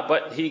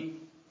 But he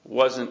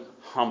wasn't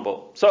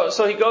humble.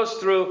 So he goes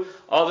through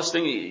all this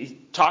thing. He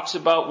talks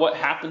about what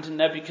happened to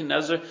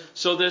Nebuchadnezzar.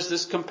 So there's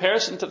this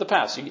comparison to the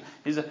past.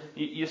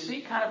 You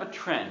see kind of a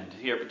trend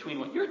here between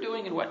what you're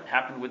doing and what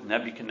happened with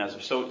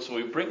Nebuchadnezzar. So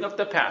we bring up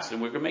the past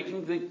and we're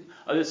making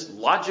this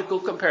logical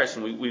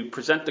comparison. We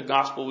present the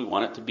gospel. We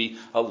want it to be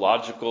a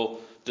logical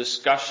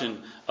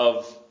discussion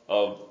of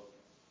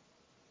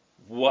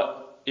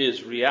what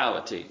is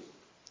reality.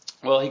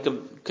 Well, he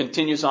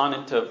continues on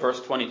into verse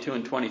 22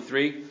 and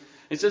 23.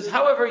 He says,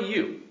 however,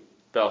 you,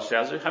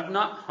 Belshazzar, have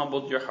not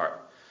humbled your heart.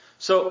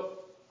 So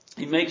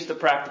he makes the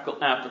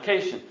practical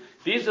application.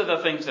 These are the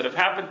things that have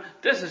happened.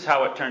 This is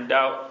how it turned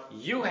out.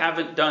 You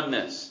haven't done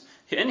this.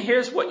 And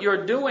here's what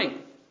you're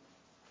doing.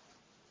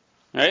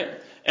 Right?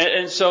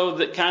 And so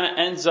that kind of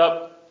ends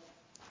up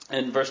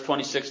in verse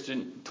 26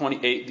 to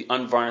 28, the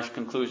unvarnished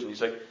conclusion.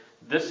 He's like,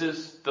 this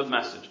is the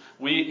message.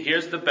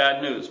 Here's the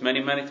bad news.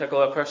 Many tekel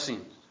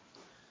haparsim.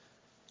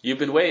 You've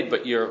been weighed,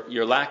 but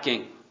you're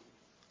lacking.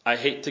 I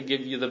hate to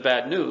give you the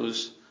bad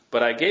news,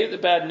 but I gave the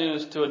bad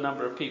news to a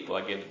number of people.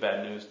 I gave the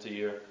bad news to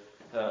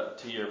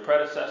your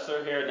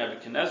predecessor here,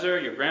 Nebuchadnezzar,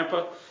 your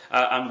grandpa.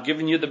 I'm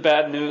giving you the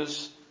bad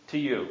news to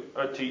you.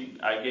 I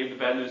gave the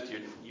bad news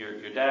to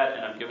your dad,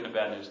 and I'm giving the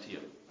bad news to you.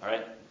 All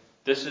right?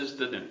 This is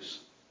the news.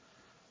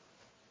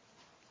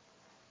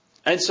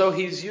 And so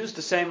he's used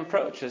the same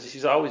approach as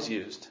he's always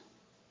used.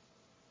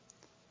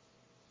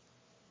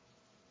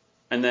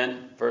 And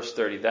then, verse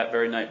 30, that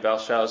very night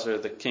Belshazzar,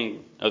 the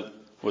king,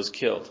 was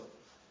killed.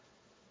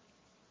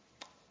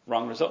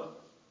 Wrong result.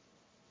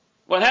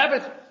 What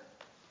happened?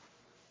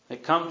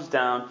 It comes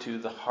down to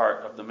the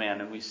heart of the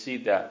man, and we see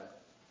that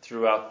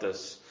throughout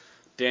this.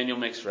 Daniel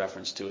makes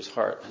reference to his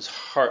heart. His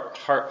heart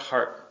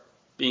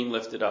being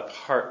lifted up,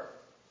 heart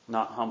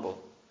not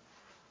humble.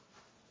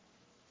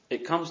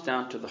 It comes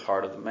down to the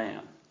heart of the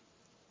man.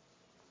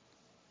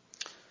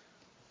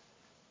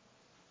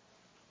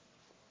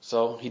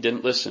 So he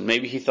didn't listen.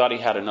 Maybe he thought he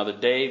had another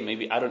day.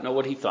 Maybe, I don't know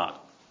what he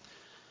thought.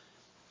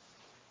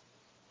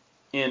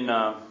 In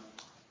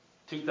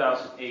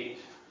 2008,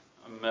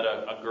 I met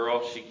a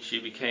girl.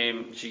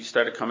 She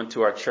started coming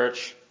to our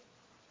church.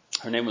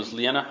 Her name was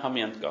Liana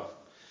Hamienko.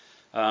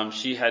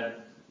 She had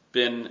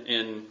been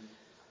in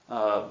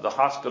the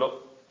hospital.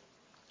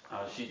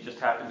 She just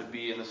happened to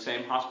be in the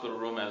same hospital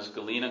room as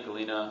Galina.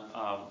 Galina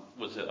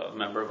was a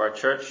member of our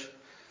church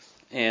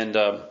and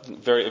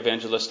very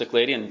evangelistic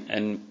lady,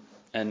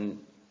 and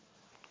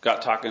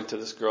got talking to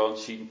this girl,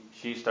 and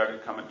she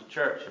started coming to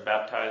church. I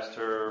baptized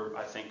her,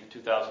 I think, in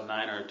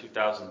 2009 or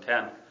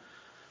 2010,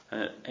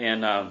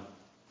 and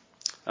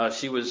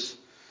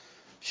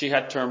she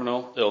had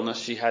terminal illness.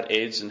 She had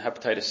AIDS and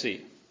hepatitis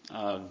C.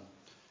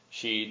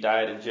 She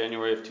died in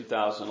January of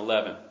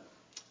 2011.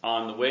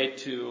 On the way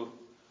to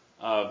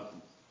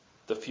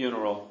the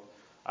funeral,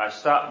 I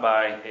stopped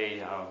by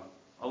a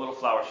little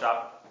flower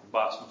shop,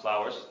 bought some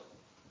flowers,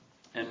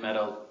 and met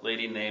a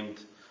lady named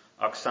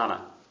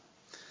Oksana.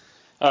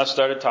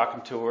 Started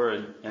talking to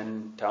her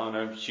and telling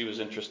her she was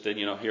interested.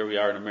 Here we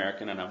are in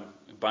America, and I'm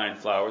buying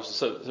flowers.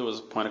 So it was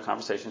a point of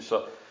conversation.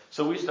 So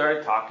we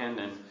started talking,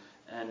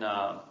 and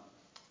I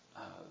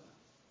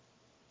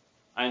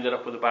ended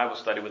up with a Bible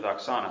study with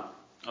Oksana.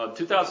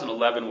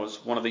 2011 was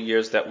one of the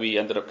years that we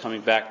ended up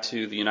coming back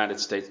to the United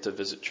States to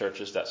visit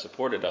churches that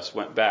supported us.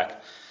 Went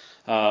back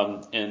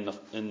in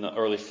the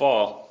early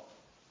fall,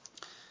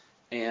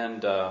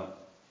 and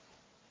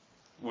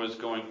was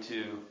going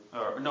to,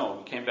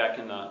 we came back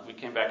in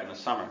the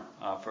summer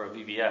for a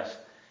VBS,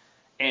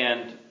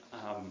 and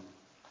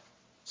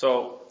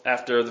so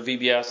after the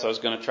VBS, I was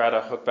going to try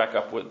to hook back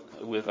up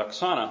with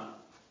Oksana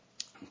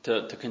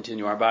to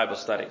continue our Bible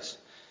studies.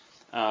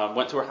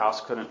 Went to her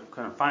house,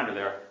 couldn't find her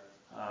there.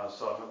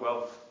 So I thought,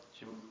 well,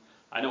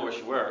 I know where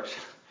she works,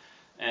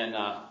 and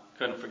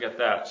couldn't forget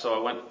that. So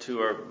I went to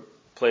her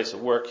place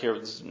of work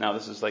here. Now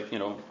this is like,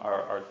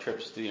 our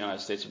trips to the United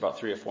States are about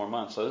 3 or 4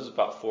 months. So this is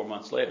about 4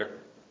 months later.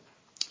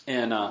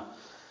 And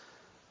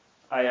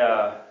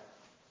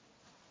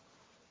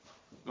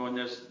when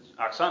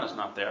Oksana's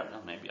not there,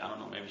 maybe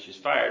she's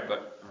fired,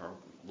 or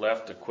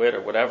left or quit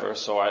or whatever.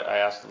 So I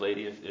asked the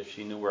lady if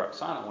she knew where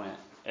Oksana went,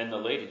 and the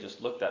lady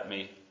just looked at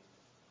me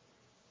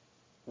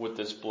with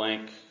this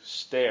blank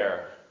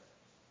stare,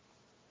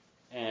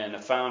 and I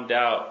found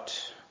out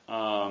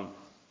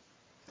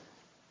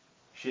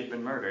she had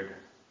been murdered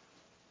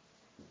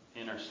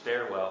in her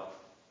stairwell.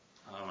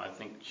 I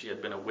think she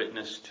had been a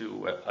witness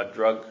to a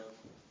drug,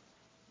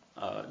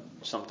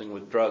 something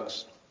with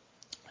drugs,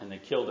 and they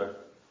killed her.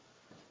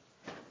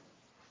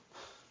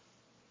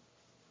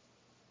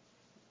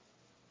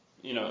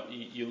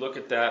 You look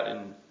at that,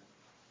 and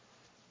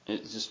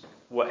it's just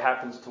what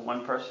happens to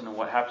one person and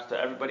what happens to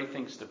everybody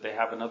thinks that they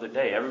have another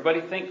day.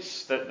 Everybody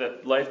thinks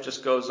that life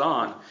just goes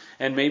on,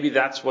 and maybe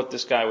that's what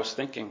this guy was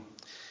thinking.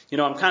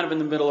 I'm kind of in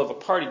the middle of a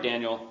party,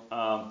 Daniel.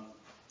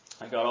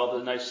 I got all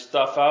the nice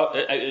stuff out.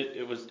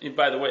 It was,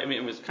 by the way,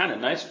 it was kind of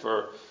nice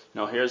for,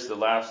 here's the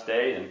last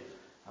day, and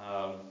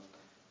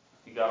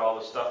you got all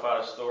the stuff out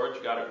of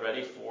storage, got it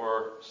ready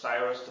for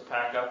Cyrus to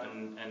pack up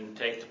and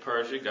take to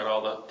Persia, got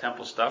all the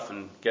temple stuff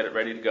and get it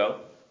ready to go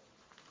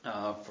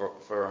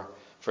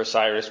for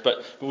Cyrus.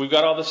 But we've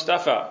got all this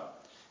stuff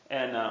out,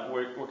 and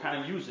we're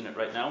kind of using it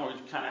right now. We're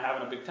kind of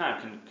having a big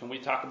time. Can we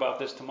talk about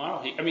this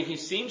tomorrow? He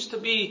seems to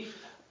be,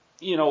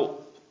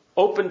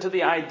 open to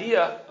the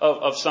idea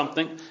of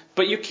something,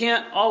 but you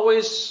can't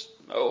always,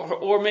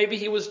 or maybe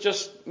he was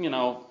just,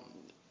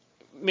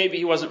 maybe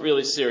he wasn't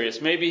really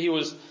serious. Maybe he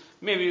was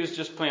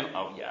just playing,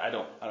 oh yeah, I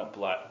don't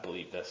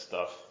believe that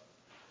stuff.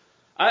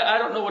 I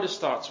don't know what his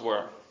thoughts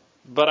were,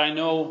 but I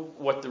know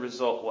what the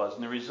result was,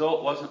 and the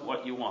result wasn't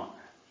what you want.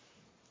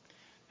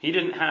 He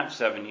didn't have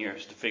 7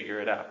 years to figure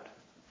it out.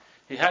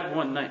 He had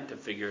one night to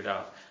figure it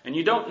out. And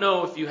you don't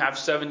know if you have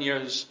 7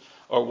 years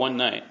or one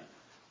night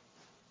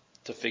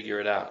to figure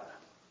it out.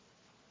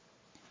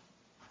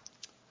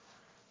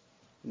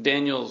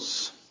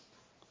 Daniel's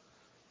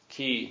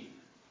key,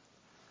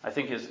 I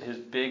think his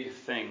big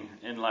thing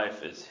in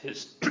life is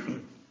his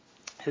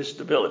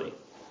stability.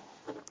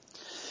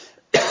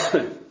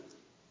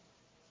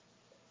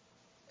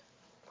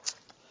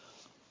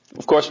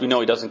 Of course, we know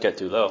he doesn't get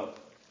too low.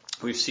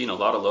 We've seen a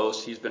lot of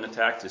lows. He's been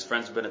attacked. His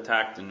friends have been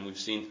attacked. And we've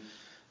seen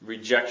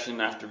rejection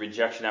after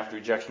rejection after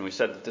rejection. We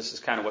said that this is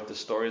kind of what this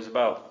story is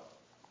about.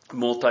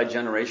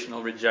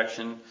 Multi-generational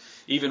rejection.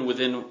 Even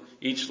within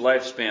each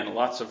lifespan,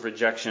 lots of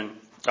rejection,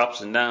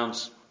 ups and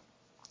downs.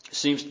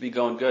 Seems to be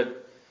going good.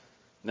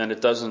 Then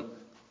it doesn't.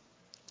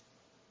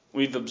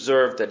 We've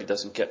observed that he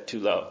doesn't get too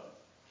low.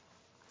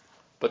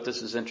 But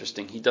this is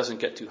interesting. He doesn't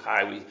get too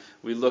high.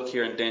 We look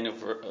here in Daniel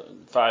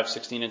 5,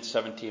 16 and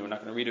 17. We're not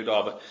going to read it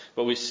all,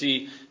 but we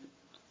see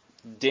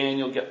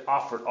Daniel get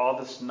offered all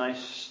this nice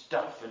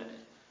stuff,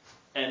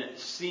 And it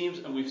seems,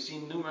 and we've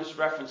seen numerous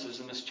references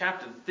in this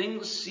chapter,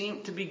 things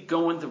seem to be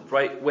going the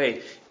right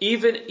way.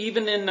 Even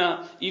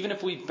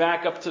if we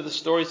back up to the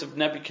stories of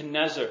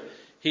Nebuchadnezzar,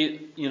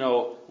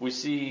 we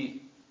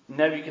see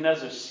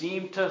Nebuchadnezzar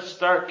seem to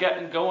start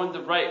going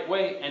the right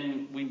way,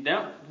 and we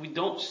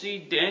don't see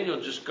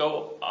Daniel just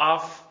go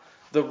off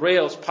the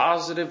rails,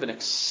 positive and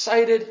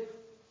excited.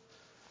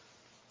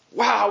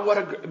 Wow,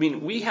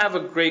 we have a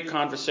great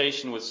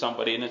conversation with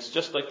somebody, and it's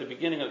just like the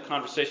beginning of the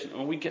conversation,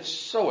 and we get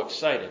so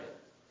excited.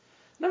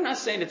 And I'm not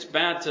saying it's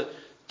bad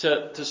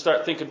to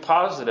start thinking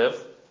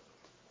positive,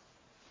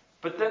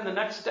 but then the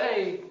next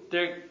day,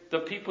 the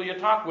people you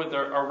talk with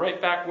are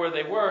right back where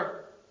they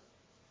were,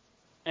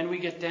 and we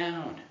get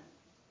down.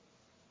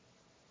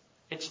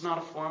 It's not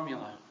a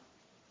formula.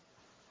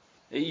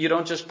 You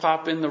don't just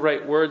pop in the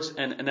right words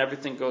and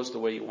everything goes the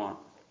way you want.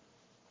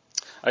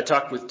 I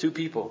talked with two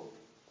people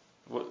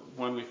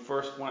when we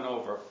first went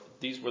over.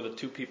 These were the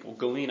two people,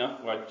 Galina,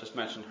 who I just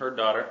mentioned, her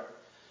daughter,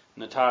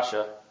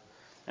 Natasha,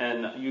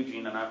 and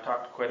Eugene, and I've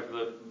talked quite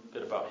a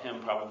bit about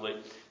him, probably,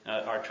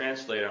 our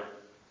translator.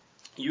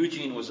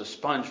 Eugene was a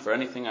sponge for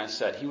anything I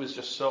said. He was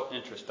just so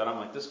interested. I'm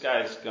like, this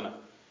guy's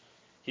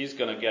he's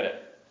gonna get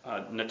it.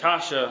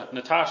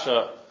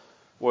 Natasha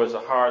was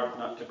a hard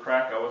nut to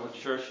crack. I wasn't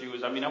sure she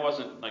was, I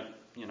wasn't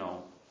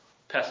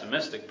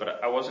pessimistic,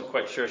 but I wasn't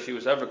quite sure she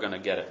was ever gonna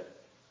get it.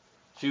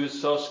 She was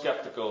so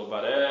skeptical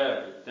about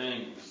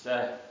everything we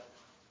said.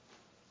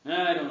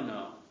 I don't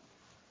know.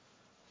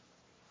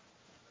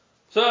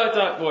 So I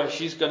thought, boy,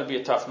 she's going to be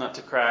a tough nut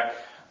to crack.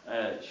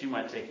 She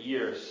might take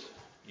years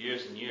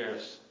and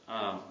years.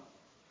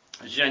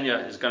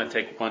 Zhenya is going to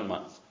take 1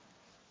 month.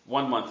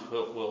 1 month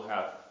we'll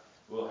have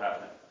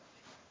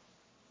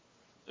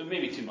it.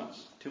 Maybe 2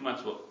 months. 2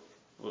 months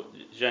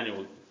Zhenya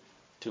will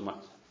 2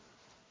 months.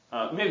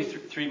 Maybe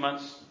 3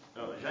 months.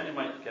 Zhenya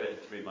might get it in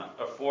 3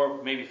 months.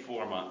 Or maybe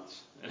 4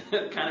 months. And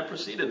it kind of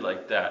proceeded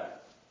like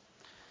that.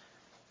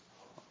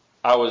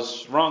 I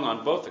was wrong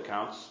on both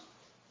accounts.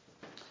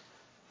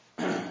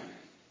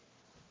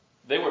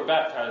 They were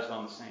baptized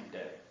on the same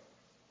day,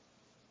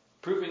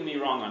 proving me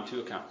wrong on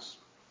 2 accounts.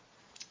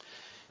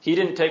 He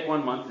didn't take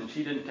 1 month, and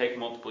she didn't take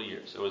multiple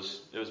years. It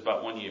was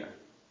about 1 year.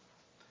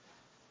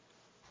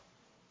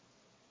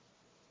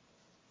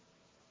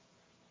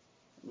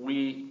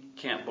 We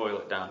can't boil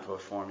it down to a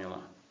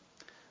formula.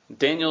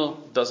 Daniel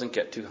doesn't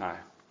get too high.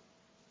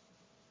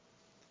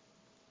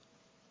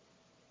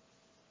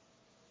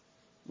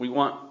 We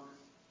want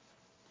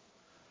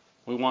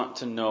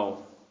to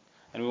know,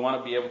 and we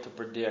want to be able to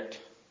predict.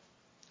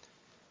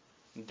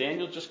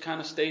 Daniel just kind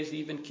of stays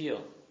even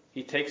keel.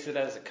 He takes it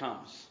as it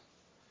comes.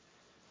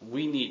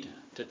 We need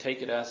to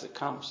take it as it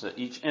comes. That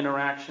each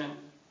interaction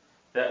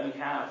that we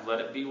have,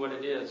 let it be what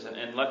it is,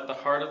 and let the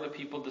heart of the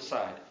people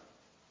decide.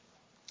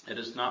 It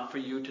is not for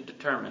you to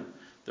determine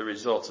the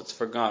results. It's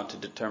for God to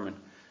determine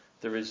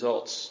the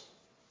results.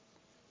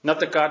 Not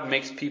that God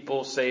makes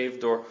people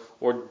saved or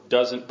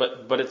doesn't,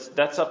 but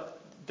that's up.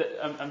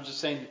 I'm just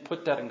saying,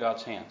 put that in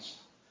God's hands,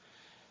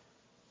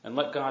 and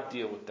let God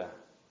deal with that.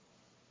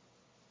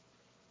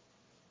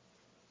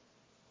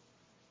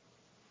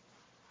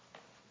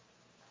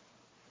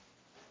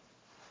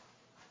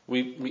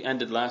 We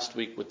ended last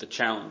week with the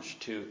challenge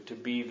to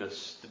be the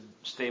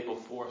stable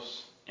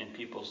force in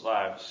people's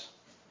lives.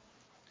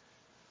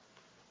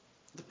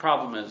 The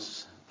problem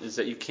is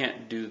that you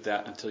can't do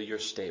that until you're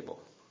stable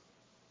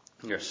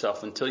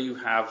yourself, until you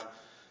have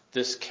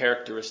this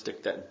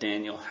characteristic that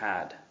Daniel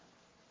had.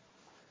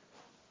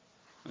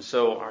 And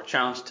so our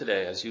challenge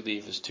today as you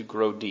leave is to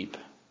grow deep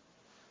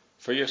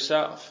for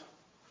yourself,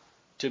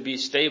 to be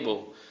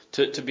stable,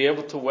 to be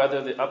able to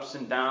weather the ups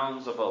and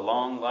downs of a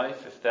long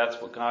life, if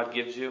that's what God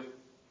gives you.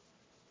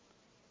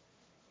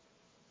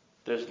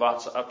 There's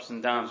lots of ups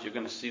and downs. You're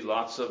going to see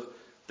lots of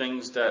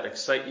things that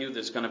excite you.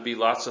 There's going to be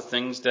lots of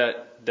things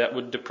that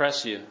would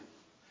depress you.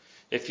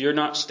 If you're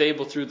not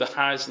stable through the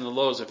highs and the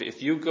lows,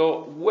 if you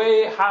go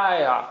way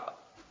high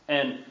up,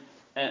 and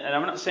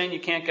I'm not saying you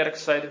can't get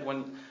excited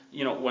when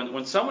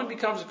someone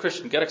becomes a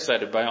Christian, get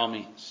excited by all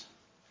means.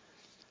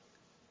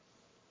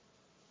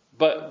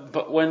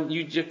 But when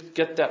you just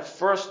get that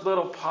first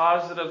little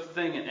positive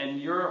thing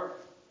and you're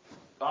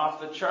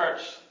off the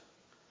charts,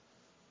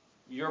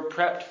 you're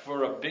prepped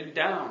for a big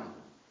down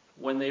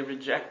when they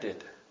reject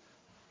it.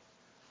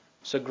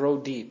 So grow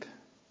deep.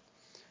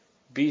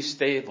 Be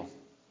stable.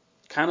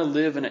 Kind of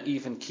live in an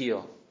even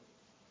keel.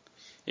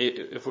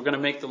 If we're going to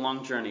make the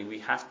long journey, we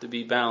have to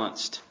be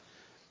balanced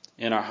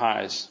in our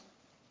highs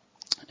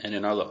and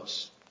in our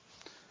lows.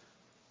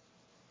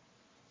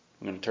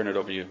 I'm going to turn it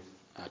over to you,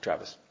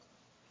 Travis.